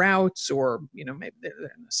different routes, or, maybe they're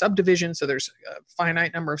in a subdivision, so there's a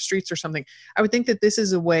finite number of streets or something. I would think that this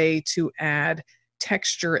is a way to add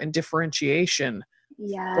texture and differentiation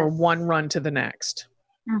for one run to the next.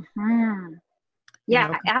 Mm-hmm.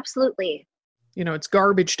 Yeah, absolutely. It's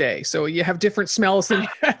garbage day, so you have different smells than you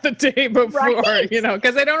had the day before, right.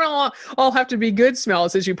 Because they don't all have to be good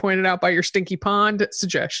smells, as you pointed out by your stinky pond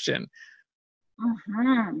suggestion.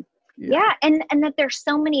 Mm-hmm. Yeah, and that there's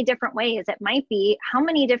so many different ways. It might be, how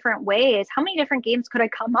many different games could I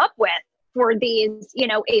come up with for these,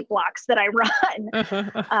 8 blocks that I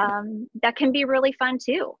run? That can be really fun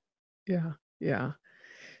too. Yeah, yeah.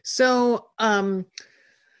 So,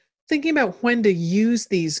 thinking about when to use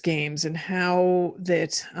these games and how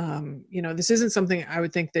that, this isn't something I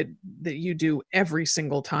would think that you do every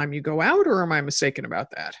single time you go out, or am I mistaken about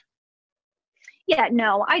that? Yeah,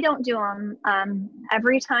 no, I don't do them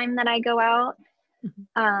every time that I go out.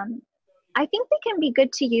 Mm-hmm. I think they can be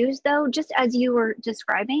good to use, though, just as you were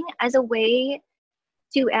describing, as a way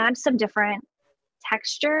to add some different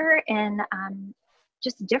texture and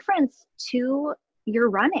just difference to your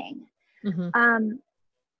running. Mm-hmm.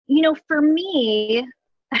 For me,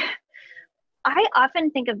 I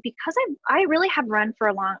often think of, because I really have run for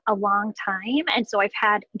a long time, and so I've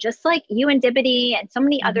had, just like you and Dibbity and so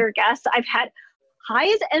many mm-hmm. other guests, I've had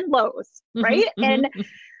highs and lows, right? Mm-hmm. And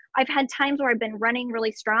I've had times where I've been running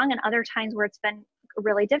really strong, and other times where it's been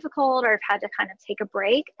really difficult, or I've had to kind of take a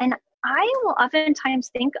break. And I will oftentimes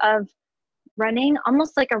think of running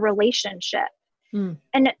almost like a relationship.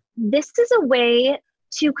 And this is a way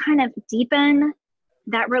to kind of deepen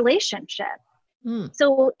that relationship.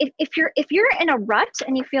 So if you're in a rut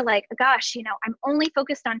and you feel like, gosh, I'm only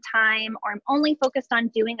focused on time, or I'm only focused on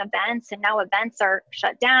doing events, and now events are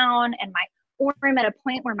shut down, or I'm at a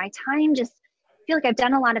point where my time just feel like I've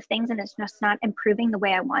done a lot of things and it's just not improving the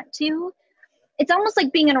way I want to. It's almost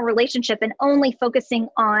like being in a relationship and only focusing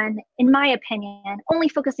on, in my opinion,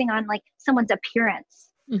 like someone's appearance,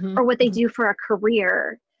 mm-hmm. or what they do for a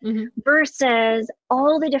career, mm-hmm. versus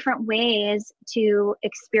all the different ways to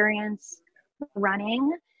experience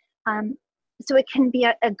running. So it can be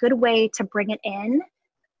a good way to bring it in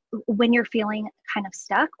when you're feeling kind of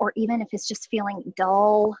stuck, or even if it's just feeling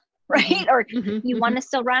dull, right? Or mm-hmm. you want to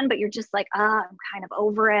still run, but you're just like, I'm kind of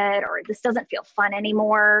over it, or this doesn't feel fun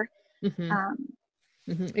anymore. Mm-hmm.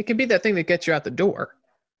 Mm-hmm. It can be that thing that gets you out the door.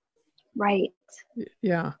 Right.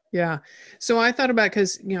 Yeah. Yeah. So I thought about,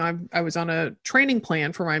 because, I was on a training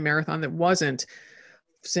plan for my marathon that wasn't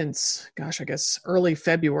since, I guess early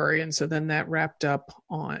February. And so then that wrapped up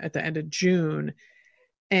at the end of June.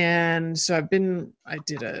 And so I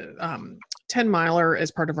did a 10 miler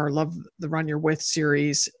as part of our Love the Run You're With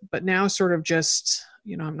series, but now sort of just,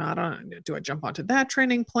 I'm not on, do I jump onto that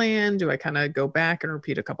training plan? Do I kind of go back and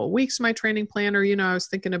repeat a couple of weeks of my training plan? Or, I was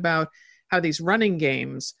thinking about how these running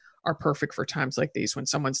games are perfect for times like these when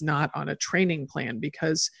someone's not on a training plan,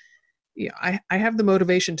 because I have the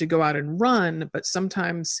motivation to go out and run, but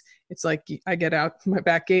sometimes it's like I get out my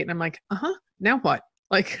back gate and I'm like, now what?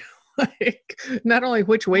 Like not only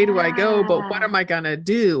which way do I go, but what am I going to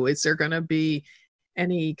do? Is there going to be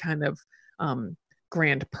any kind of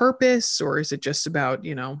grand purpose, or is it just about,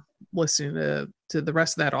 listening to the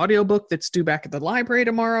rest of that audiobook that's due back at the library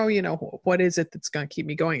tomorrow? What is it that's going to keep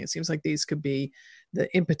me going? It seems like these could be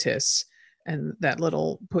the impetus and that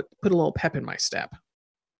put a little pep in my step.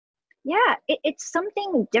 Yeah, it's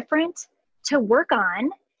something different to work on,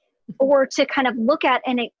 or to kind of look at,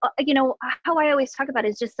 and how I always talk about it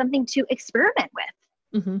is just something to experiment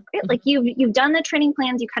with. Mm-hmm. Right? Like you've done the training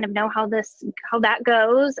plans, you kind of know how that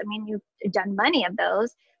goes. I mean, you've done many of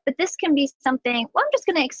those, but this can be something, well, I'm just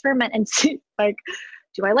going to experiment and see, like,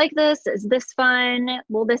 do I like this? Is this fun?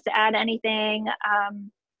 Will this add anything?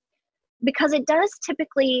 Because it does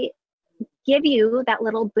typically give you that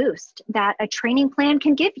little boost that a training plan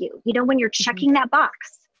can give you. You know, when you're checking that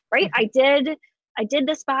box, right? I did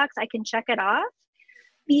this box, I can check it off.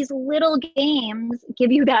 These little games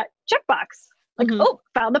give you that checkbox. Like, oh,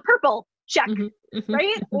 found the purple, check,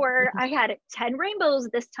 right? Or I had 10 rainbows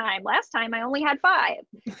this time. Last time I only had 5.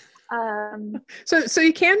 So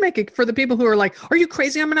you can make it for the people who are like, are you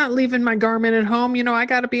crazy? I'm not leaving my Garmin at home. You know, I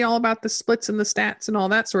got to be all about the splits and the stats and all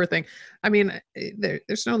that sort of thing. I mean,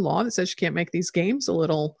 there's no law that says you can't make these games a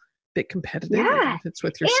little bit competitive if it's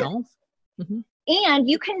with yourself. And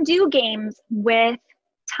you can do games with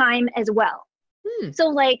time as well. So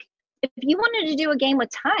like, if you wanted to do a game with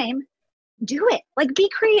time, do it. Like, be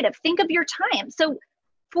creative. Think of your time. So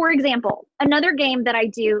for example, another game that I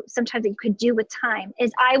do sometimes that you could do with time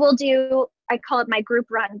is I call it my group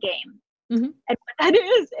run game. And what that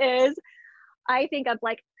is I think of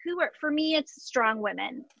like, for me, it's strong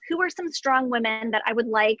women. Who are some strong women that I would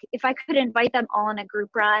like, if I could invite them all in a group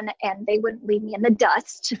run and they wouldn't leave me in the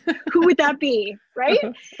dust, who would that be? Right.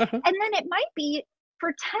 And then it might be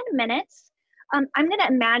for 10 minutes. I'm going to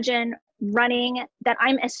imagine running that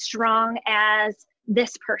I'm as strong as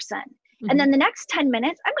this person. And then the next 10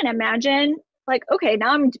 minutes, I'm going to imagine like, okay,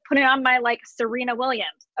 now I'm putting on my like Serena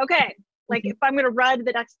Williams. Okay. Like if I'm going to run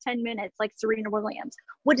the next 10 minutes, like Serena Williams,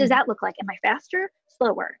 what does that look like? Am I faster,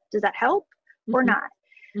 slower? Does that help or not?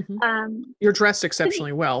 You're dressed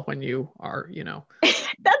exceptionally well when you are, you know,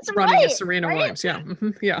 that's running as Serena Williams. Yeah.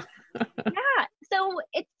 Yeah. Yeah. So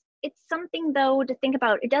it's something though to think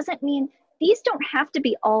about. It doesn't mean these don't have to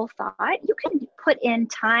be all thought. You can put in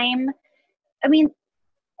time. I mean,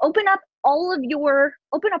 open up all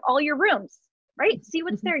your rooms, right? See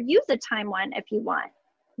what's there. Use a time one if you want.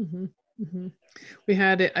 We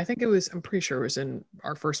had it, I think it was, I'm pretty sure it was in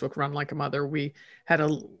our first book, Run Like a Mother. We had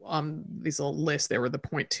these little lists. There were the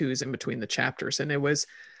point twos in between the chapters. And it was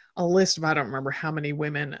a list of, I don't remember how many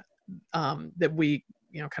women that we,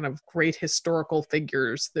 you know, kind of great historical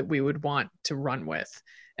figures that we would want to run with.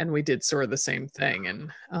 And we did sort of the same thing.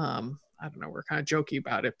 And I don't know, we're kind of jokey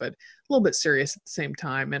about it, but a little bit serious at the same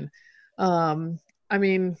time. And I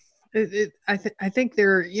mean, I think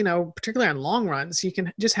they're, you know, particularly on long runs, you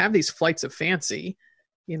can just have these flights of fancy,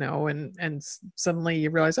 you know, and suddenly you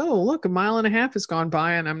realize, oh, look, 1.5 miles has gone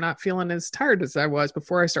by and I'm not feeling as tired as I was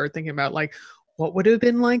before I started thinking about like, what would it have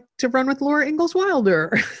been like to run with Laura Ingalls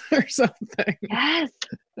Wilder or something? Yes.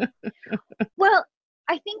 Well,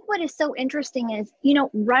 I think what is so interesting is, you know,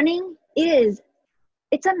 running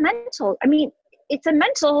it's a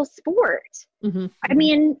mental sport. I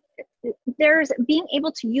mean, there's being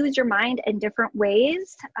able to use your mind in different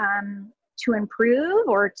ways to improve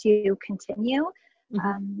or to continue.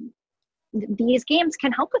 These games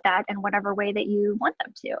can help with that in whatever way that you want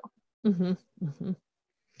them to.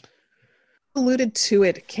 Alluded to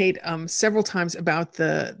it, Kate, several times about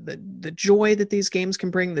the joy that these games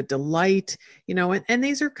can bring, the delight, you know, and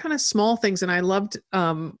these are kind of small things. And I loved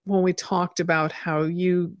when we talked about how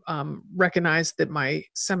you recognized that my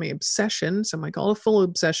semi-obsession, some might call it a full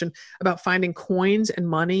obsession, about finding coins and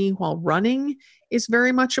money while running is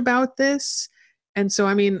very much about this. And so,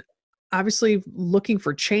 I mean, obviously looking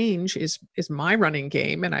for change is my running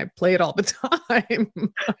game and I play it all the time.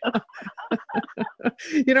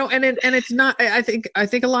 You know, and it's not, I think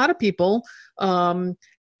a lot of people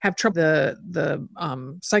have trouble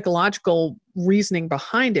the psychological reasoning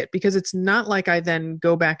behind it, because it's not like I then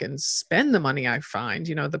go back and spend the money I find.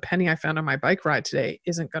 You know, the penny I found on my bike ride today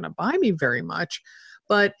isn't going to buy me very much,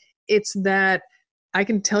 but it's that I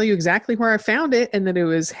can tell you exactly where I found it, and that it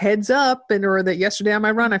was heads up, or that yesterday on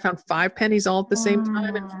my run, I found 5 pennies all at the same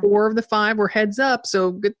time, and 4 of the 5 were heads up.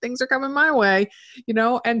 So good things are coming my way, you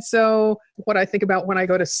know? And so what I think about when I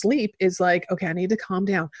go to sleep is like, okay, I need to calm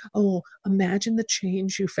down. Oh, imagine the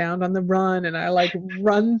change you found on the run. And I like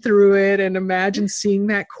run through it and imagine seeing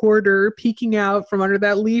that quarter peeking out from under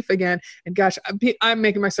that leaf again. And gosh, I'm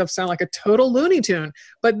making myself sound like a total Looney Tune,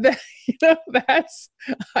 but that, you know,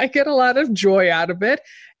 I get a lot of joy out of it.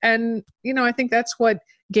 And, you know, I think that's what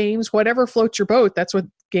games, whatever floats your boat, that's what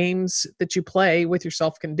games that you play with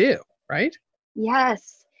yourself can do, right?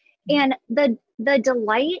 Yes. And the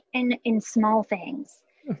delight in small things,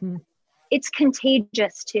 it's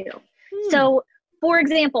contagious too. So for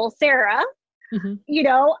example, Sarah, you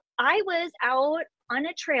know, I was out on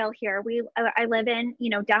a trail here. I live in, you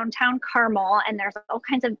know, downtown Carmel, and there's all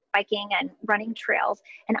kinds of biking and running trails.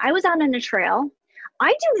 And I was out on a trail.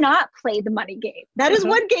 I do not play the money game. That is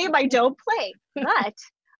one game I don't play. But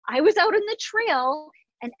I was out on the trail,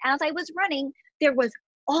 and as I was running, there was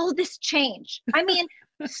all this change. I mean,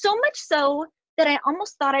 so much so that I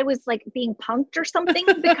almost thought I was like being punked or something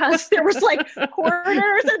because there was like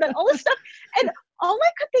corners and then all this stuff. And all I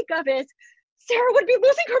could think of is, Sarah would be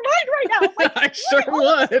losing her mind right now. Like, I sure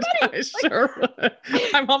would. I sure would.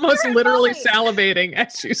 I'm almost literally salivating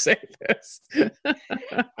as you say this.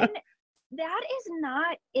 And that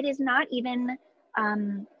is not even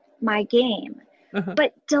my game.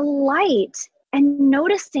 But delight and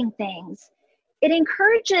noticing things, it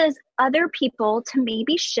encourages other people to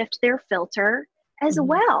maybe shift their filter as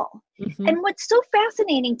well. And what's so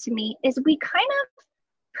fascinating to me is we kind of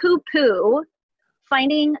poo-poo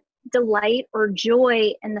finding delight or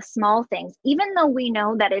joy in the small things, even though we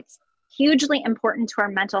know that it's hugely important to our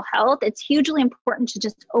mental health. It's hugely important to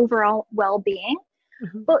just overall well-being.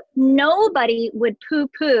 But nobody would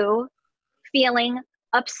poo-poo feeling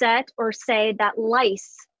upset or say that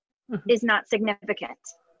lice is not significant,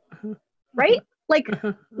 right? Like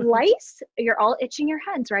lice, you're all itching your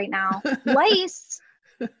heads right now. Lice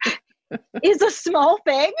is a small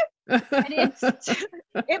thing, and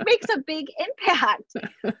it makes a big impact.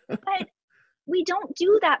 But we don't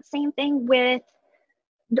do that same thing with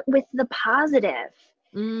the positive.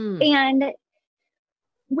 And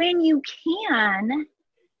when you can,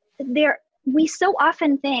 we so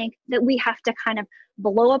often think that we have to kind of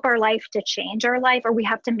blow up our life to change our life, or we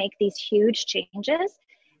have to make these huge changes.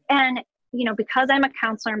 And because I'm a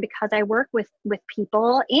counselor and because I work with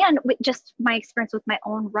people, and with just my experience with my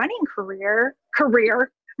own running career,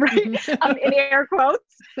 right? In air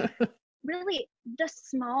quotes, really the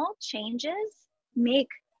small changes make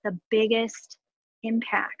the biggest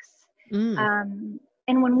impacts. And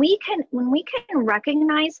when we can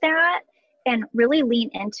recognize that and really lean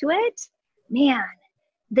into it, man,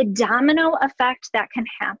 the domino effect that can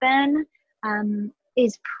happen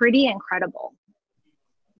is pretty incredible.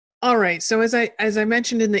 All right. So as I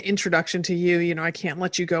mentioned in the introduction to you, I can't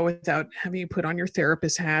let you go without having you put on your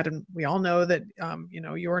therapist hat. And we all know that,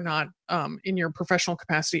 you're not in your professional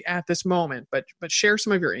capacity at this moment, but share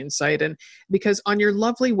some of your insight. And because on your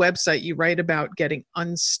lovely website, you write about getting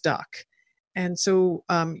unstuck. And so,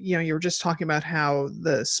 you were just talking about how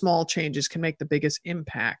the small changes can make the biggest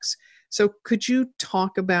impacts. So could you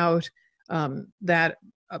talk about that,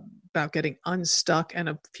 about getting unstuck, and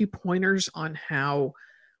a few pointers on how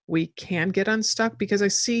we can get unstuck? Because I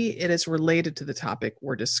see it as related to the topic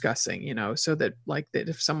we're discussing, so that that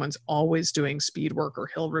if someone's always doing speed work or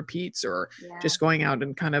hill repeats, or just going out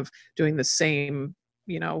and kind of doing the same,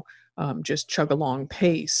 just chug along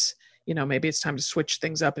pace, maybe it's time to switch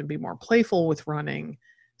things up and be more playful with running.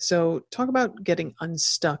 So talk about getting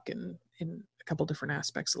unstuck in a couple different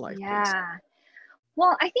aspects of life. Yeah. Please.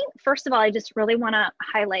 Well, I think first of all, I just really want to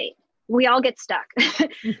highlight, we all get stuck.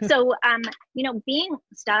 So, being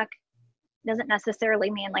stuck doesn't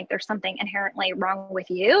necessarily mean like there's something inherently wrong with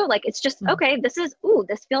you. Like it's just, okay, this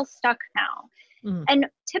feels stuck now. And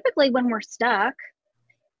typically when we're stuck,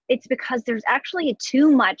 it's because there's actually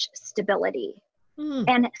too much stability.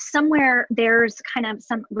 And somewhere there's kind of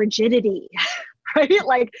some rigidity, right?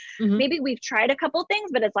 Like maybe we've tried a couple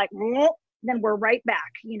things, but it's like, then we're right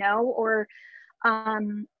back, or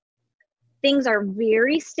things are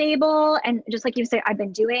very stable. And just like you say, I've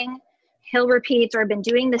been doing hill repeats, or I've been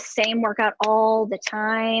doing the same workout all the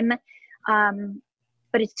time.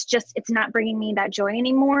 But it's not bringing me that joy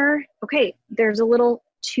anymore. Okay, there's a little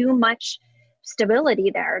too much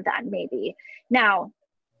stability there then maybe. Now,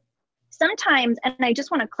 sometimes, and I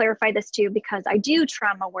just want to clarify this too, because I do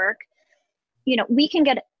trauma work, we can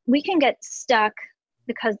get stuck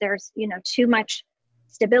because there's, too much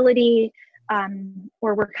stability,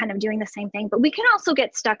 or we're kind of doing the same thing, but we can also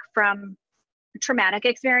get stuck from traumatic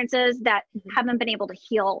experiences that haven't been able to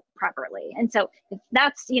heal properly. And so if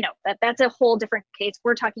that's, that's a whole different case.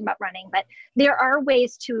 We're talking about running, but there are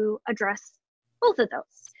ways to address both of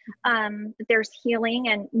those. There's healing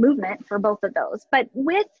and movement for both of those, but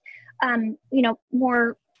with,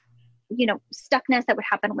 more, stuckness that would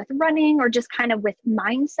happen with running, or just kind of with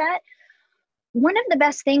mindset, one of the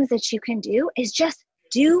best things that you can do is just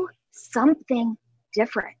do something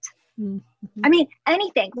different. I mean,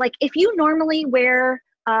 anything. Like if you normally wear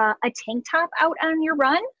a tank top out on your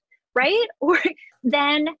run, right? Or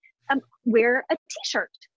then wear a t-shirt.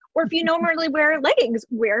 Or if you normally wear leggings,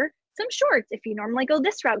 wear some shorts. If you normally go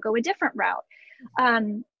this route, go a different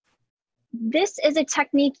route. This is a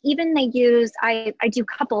technique even they use, I do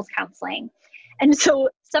couples counseling. And so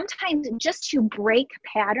sometimes just to break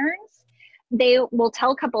patterns, they will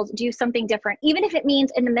tell couples, do something different. Even if it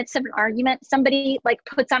means in the midst of an argument, somebody like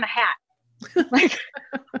puts on a hat, like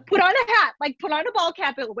put on a hat, like put on a ball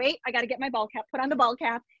cap. Wait, I got to get my ball cap, put on the ball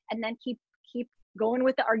cap, and then keep going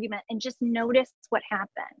with the argument and just notice what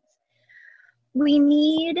happens. we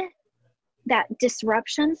need that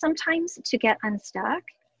disruption sometimes to get unstuck.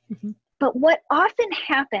 Mm-hmm. But what often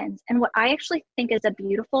happens, and what I actually think is a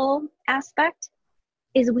beautiful aspect,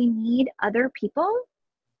 is we need other people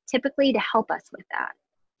typically to help us with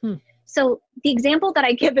that. So the example that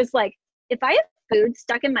I give is like, if I have food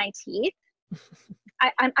stuck in my teeth,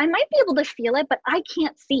 I might be able to feel it, but I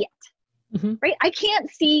can't see it, Mm-hmm. right? I can't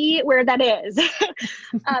see where that is.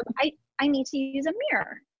 I need to use a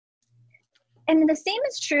mirror. And the same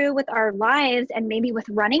is true with our lives, and maybe with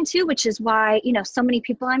running too, which is why, you know, so many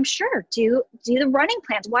people, I'm sure, do the running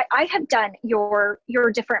plans. Why I have done your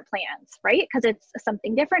different plans, right? Because it's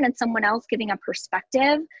something different and someone else giving a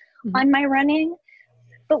perspective on my running.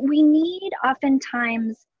 But we need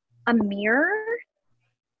oftentimes a mirror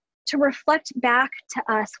to reflect back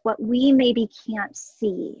to us what we maybe can't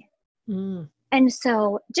see. And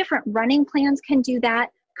so different running plans can do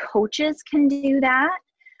that. Coaches can do that.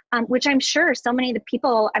 Which I'm sure so many of the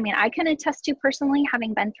people, I mean, I can attest to personally,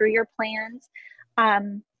 having been through your plans.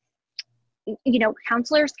 You know,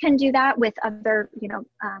 counselors can do that with other, you know,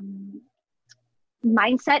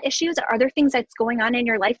 mindset issues or other things that's going on in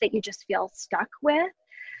your life that you just feel stuck with.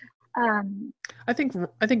 I think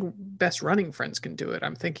best running friends can do it.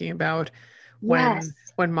 I'm thinking about when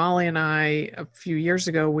Molly and I, a few years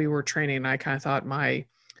ago, we were training, and I kind of thought my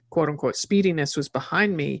quote unquote speediness was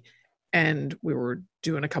behind me. And we were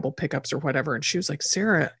doing a couple pickups or whatever. And she was like,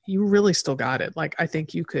 Sarah, you really still got it. Like, I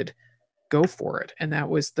think you could go for it. And that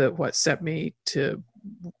was what set me to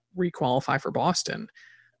requalify for Boston.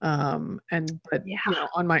 But you know,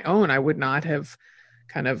 on my own, I would not have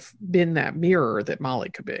kind of been that mirror that Molly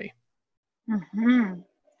could be. Mm-hmm.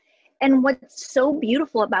 And what's so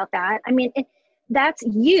beautiful about that, I mean, that's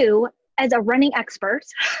you as a running expert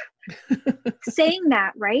saying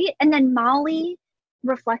that, right? And then Molly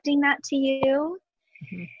reflecting that to you.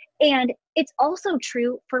 And it's also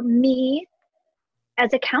true for me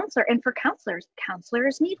as a counselor, and for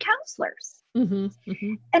counselors need counselors. And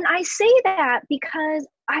I say that because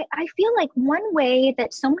I feel like one way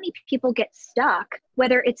that so many people get stuck,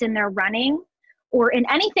 whether it's in their running or in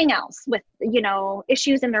anything else with, you know,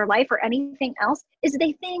 issues in their life or anything else, is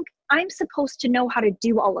they think I'm supposed to know how to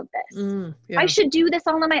do all of this. I should do this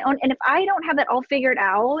all on my own. And if I don't have it all figured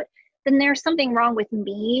out, then there's something wrong with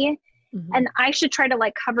me. And I should try to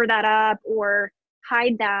like cover that up or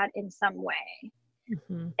hide that in some way.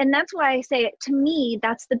 And that's why I say, to me,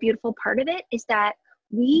 that's the beautiful part of it, is that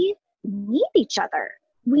we need each other.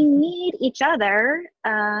 We need each other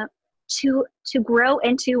to grow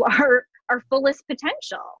into our fullest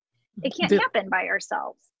potential. It can't happen by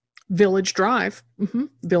ourselves. Village Drive.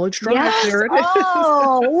 Village Drive. Yes. There it is.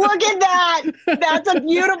 Oh, look at that. That's a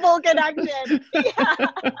beautiful connection.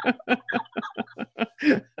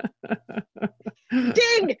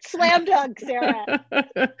 Ding! Slam dunk, Sarah.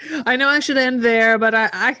 I know I should end there, but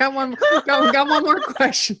I got one more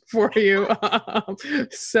question for you.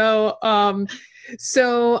 So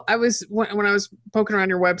I was, when I was poking around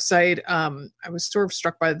your website, I was sort of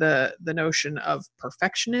struck by the notion of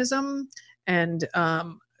perfectionism, and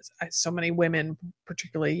so many women,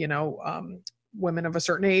 particularly, you know, women of a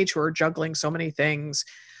certain age who are juggling so many things,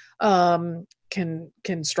 can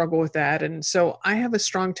struggle with that. And so I have a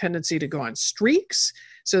strong tendency to go on streaks,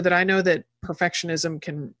 so that I know that perfectionism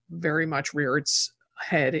can very much rear its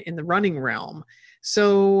head in the running realm.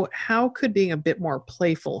 So how could being a bit more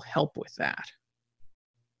playful help with that?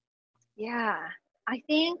 Yeah, I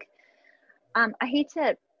think, I hate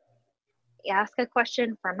to ask a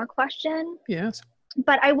question from a question. Yes.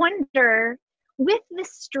 But I wonder, with the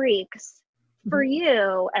streaks, for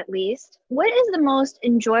you at least, what is the most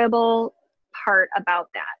enjoyable part about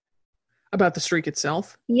that? About the streak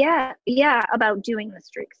itself? Yeah, about doing the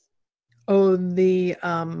streaks. Oh, the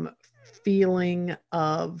feeling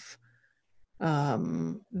of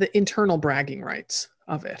the internal bragging rights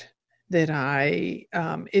of it. That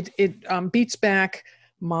it beats back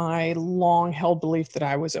my long held belief that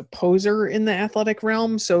I was a poser in the athletic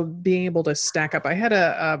realm. So being able to stack up, I had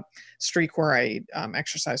a streak where I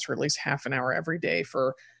exercised for at least half an hour every day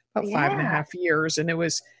for about 5.5 years. And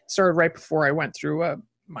it started right before I went through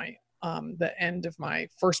the end of my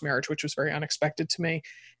first marriage, which was very unexpected to me.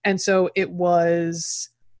 And so it was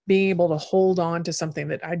being able to hold on to something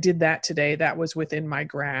that I did that today, that was within my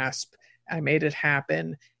grasp. I made it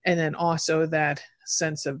happen. And then also that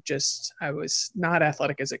sense of just, I was not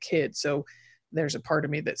athletic as a kid. So there's a part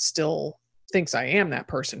of me that still thinks I am that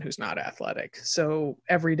person who's not athletic. So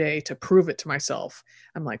every day to prove it to myself,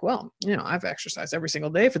 I'm like, well, you know, I've exercised every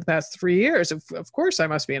single day for the past 3 years. Of course I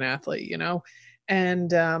must be an athlete, you know?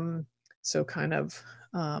 And so kind of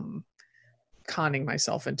conning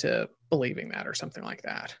myself into believing that or something like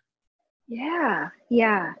that. Yeah.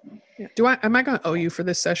 Am I going to owe you for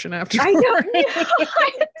this session after? I don't know.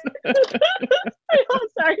 I'm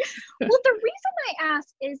sorry. Well, the reason I ask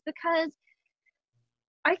is because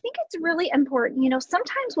I think it's really important.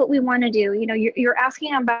 Sometimes what we want to do, you're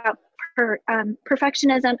asking about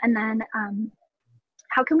perfectionism, and then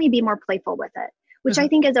how can we be more playful with it? Which I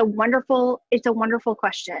think is a wonderful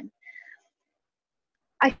question.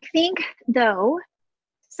 I think, though,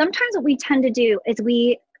 sometimes what we tend to do is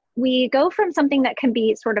we go from something that can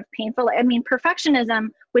be sort of painful. I mean, perfectionism,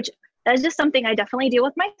 which is just something I definitely deal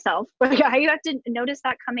with myself. Like, I have to notice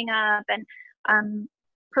that coming up. And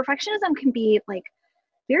perfectionism can be like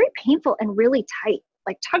very painful and really tight.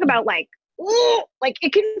 Like, talk about like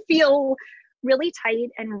it can feel really tight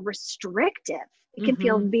and restrictive. It can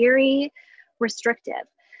feel very restrictive.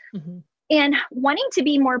 And wanting to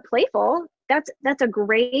be more playful, that's a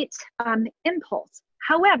great impulse.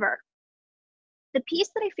 However, the piece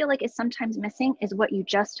that I feel like is sometimes missing is what you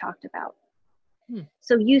just talked about.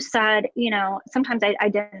 So you said, sometimes I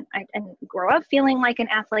didn't grow up feeling like an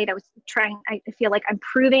athlete. I feel like I'm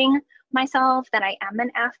proving myself that I am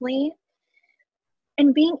an athlete.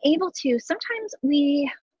 And being able to, sometimes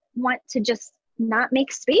we want to just not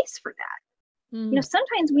make space for that.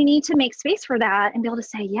 Sometimes we need to make space for that and be able to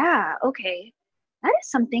say, yeah, okay, that is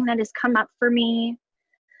something that has come up for me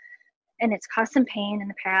and it's caused some pain in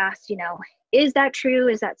the past. Is that true?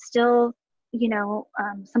 Is that still,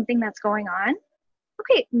 something that's going on?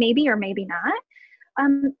 Okay, maybe or maybe not.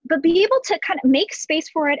 But be able to kind of make space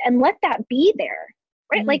for it and let that be there,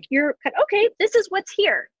 right? Like, you're okay, this is what's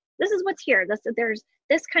here. This is what's here. There's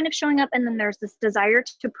this kind of showing up, and then there's this desire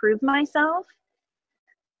to prove myself.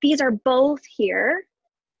 These are both here.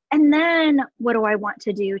 And then what do I want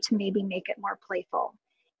to do to maybe make it more playful?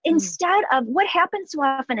 Instead of, what happens so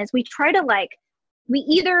often is we try to we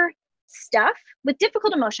either stuff with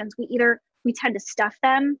difficult emotions, we tend to stuff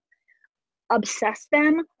them, obsess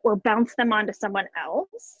them, or bounce them onto someone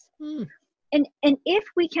else. And if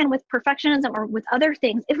we can, with perfectionism or with other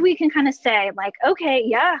things, if we can kind of say like, okay,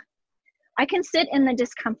 yeah, I can sit in the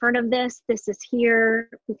discomfort of this. This is here.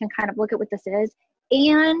 We can kind of look at what this is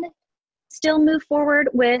and still move forward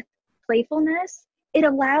with playfulness. It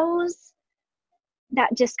allows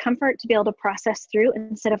that discomfort to be able to process through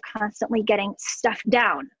instead of constantly getting stuffed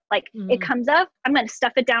down. Like, it comes up, I'm going to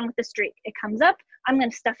stuff it down with the streak. It comes up, I'm going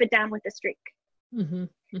to stuff it down with the streak. And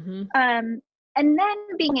then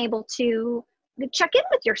being able to check in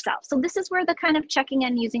with yourself. So this is where the kind of checking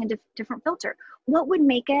in using a different filter. What would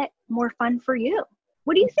make it more fun for you?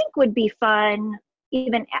 What do you think would be fun,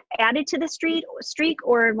 even added to the streak,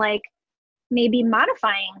 or like maybe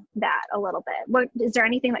modifying that a little bit? Is there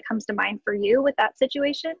anything that comes to mind for you with that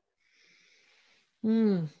situation?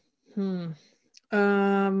 I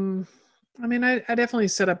mean, I definitely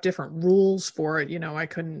set up different rules for it. I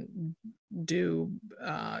couldn't do,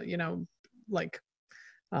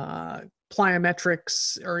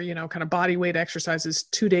 plyometrics or, kind of body weight exercises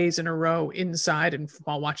 2 days in a row inside and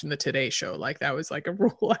while watching the Today Show. Like, that was like a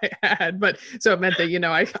rule I had, but so it meant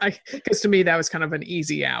that, because to me that was kind of an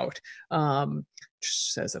easy out.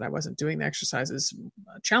 Says that I wasn't doing the exercises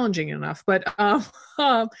challenging enough, but,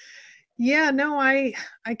 yeah, no, I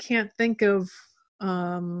can't think of,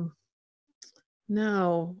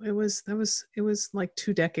 no, it was like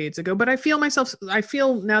 2 decades ago, but I feel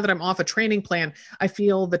now that I'm off a training plan, I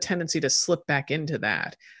feel the tendency to slip back into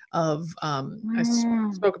that I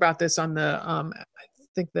spoke about this on the, I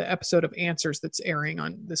think the episode of Answers that's airing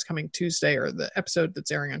on this coming Tuesday, or the episode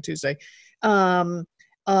that's airing on Tuesday,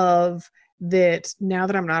 of that. Now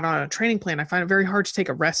that I'm not on a training plan, I find it very hard to take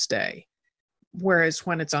a rest day. Whereas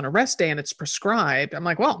when it's on a rest day and it's prescribed, I'm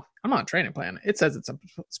like, well, I'm on a training plan. It says it's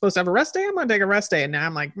supposed to have a rest day. I'm going to take a rest day. And now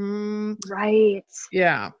I'm like, right.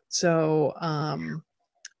 Yeah. So,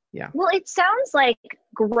 yeah. Well, it sounds like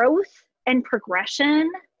growth and progression,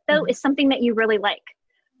 though, is something that you really like.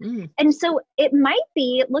 And so it might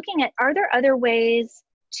be looking at, are there other ways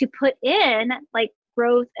to put in like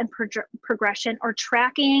growth and progression, or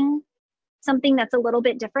tracking something that's a little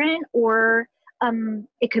bit different, or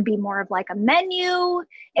it could be more of like a menu.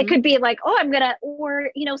 It could be like, or,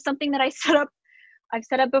 something that I've set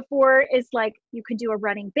up before is like, you could do a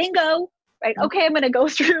running bingo, right? Okay, I'm going to go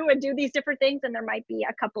through and do these different things. And there might be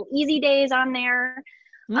a couple easy days on there.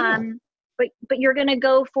 But you're going to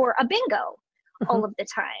go for a bingo all of the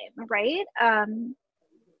time. Right.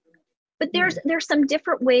 But there's some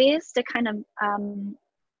different ways to kind of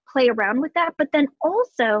play around with that. But then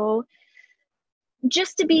also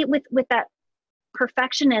just to be with that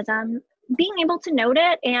perfectionism, being able to note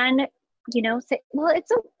it and, say, well,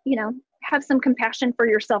 have some compassion for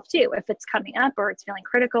yourself too, if it's coming up or it's feeling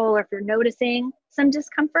critical, or if you're noticing some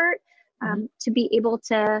discomfort, to be able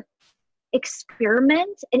to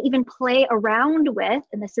experiment and even play around with,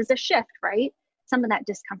 and this is a shift, right? Some of that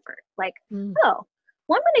discomfort, like, oh,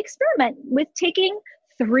 well, I'm going to experiment with taking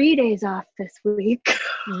 3 days off this week.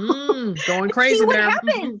 Going crazy see what there.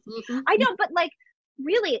 happens. I know, but like,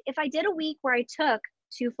 really, if I did a week where I took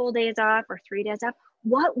 2 full days off or 3 days off,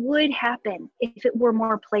 what would happen if it were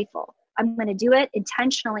more playful? I'm going to do it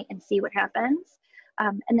intentionally and see what happens.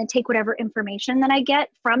 And then take whatever information that I get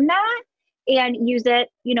from that and use it,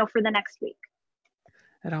 for the next week.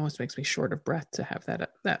 It almost makes me short of breath to have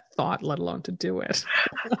that thought, let alone to do it.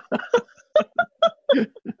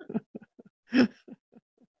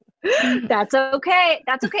 That's okay.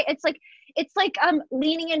 That's okay. It's like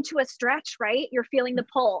leaning into a stretch, right? You're feeling the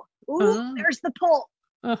pull. Ooh, there's the pull.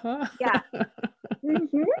 Yeah.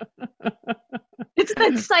 It's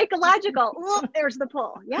that psychological. Ooh, there's the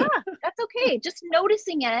pull. Yeah, that's okay. Just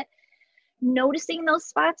noticing it. Noticing those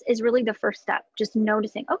spots is really the first step. Just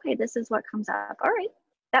noticing, okay, this is what comes up. All right.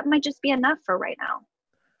 That might just be enough for right now.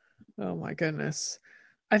 Oh my goodness.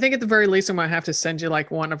 I think at the very least, I'm going to have to send you like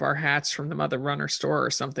one of our hats from the Mother Runner store or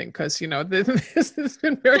something. Cause this has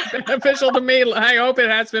been very beneficial to me. I hope it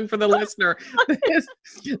has been for the listener.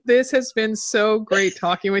 This has been so great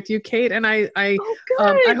talking with you, Kate. And I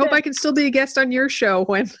hope I can still be a guest on your show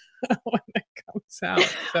when it comes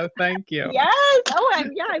out. So thank you. Yes. Oh, I'm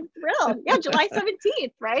thrilled. Yeah. July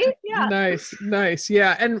 17th, right? Yeah. Nice.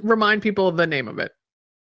 Yeah. And remind people of the name of it.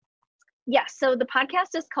 Yes. So the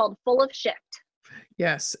podcast is called Full of Shift.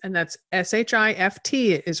 Yes, and that's SHIFT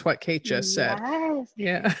is what Kate just said. Yes.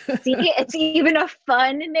 Yeah. See, it's even a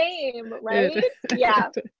fun name, right? Yeah.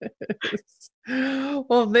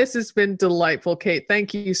 Well, this has been delightful, Kate.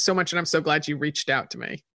 Thank you so much, and I'm so glad you reached out to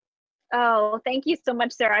me. Oh, thank you so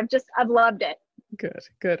much, Sarah. I've loved it.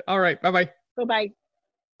 Good. All right. Bye-bye. Bye-bye.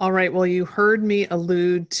 All right. Well, you heard me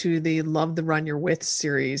allude to the Love the Run You're With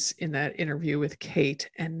series in that interview with Kate,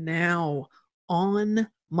 and now on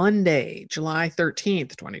Monday, July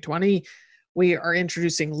 13th, 2020, we are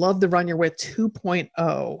introducing Love the Run You're With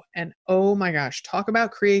 2.0. And oh my gosh, talk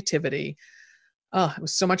about creativity. It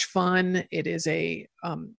was so much fun. It is a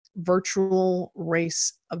virtual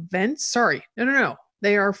race event. Sorry, no.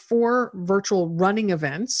 They are 4 virtual running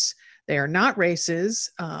events. They are not races.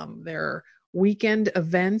 They're weekend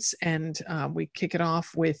events. And we kick it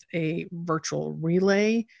off with a virtual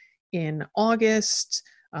relay in August.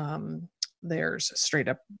 There's a straight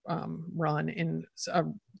up run in a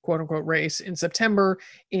quote unquote race in September.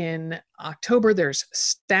 In October, there's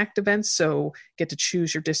stacked events. So get to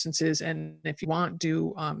choose your distances. And if you want,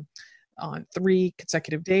 do on 3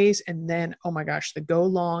 consecutive days. And then, oh my gosh, the Go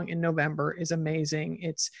Long in November is amazing.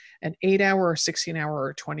 It's an 8-hour, 16-hour,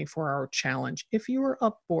 or 24-hour challenge. If you are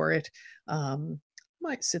up for it,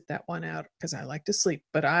 might sit that one out because I like to sleep,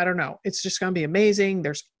 but I don't know. It's just going to be amazing.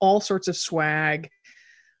 There's all sorts of swag.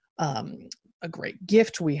 A great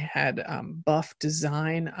gift. We had Buff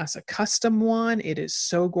design us a custom one. It is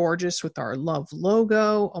so gorgeous with our love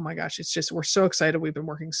logo. Oh my gosh, we're so excited. We've been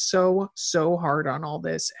working so hard on all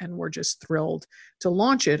this, and we're just thrilled to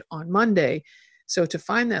launch it on Monday. So to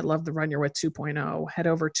find that Love the Run You're With 2.0, head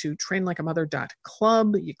over to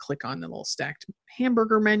trainlikeamother.club. You click on the little stacked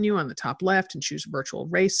hamburger menu on the top left and choose virtual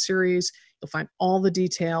race series. You'll find all the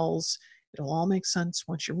details. It'll all make sense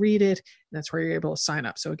once you read it, and that's where you're able to sign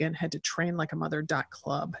up. So again, head to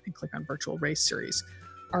trainlikeamother.club and click on virtual race series.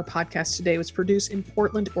 Our podcast today was produced in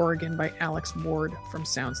Portland, Oregon by Alex Ward from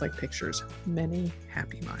Sounds Like Pictures. Many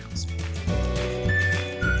happy miles.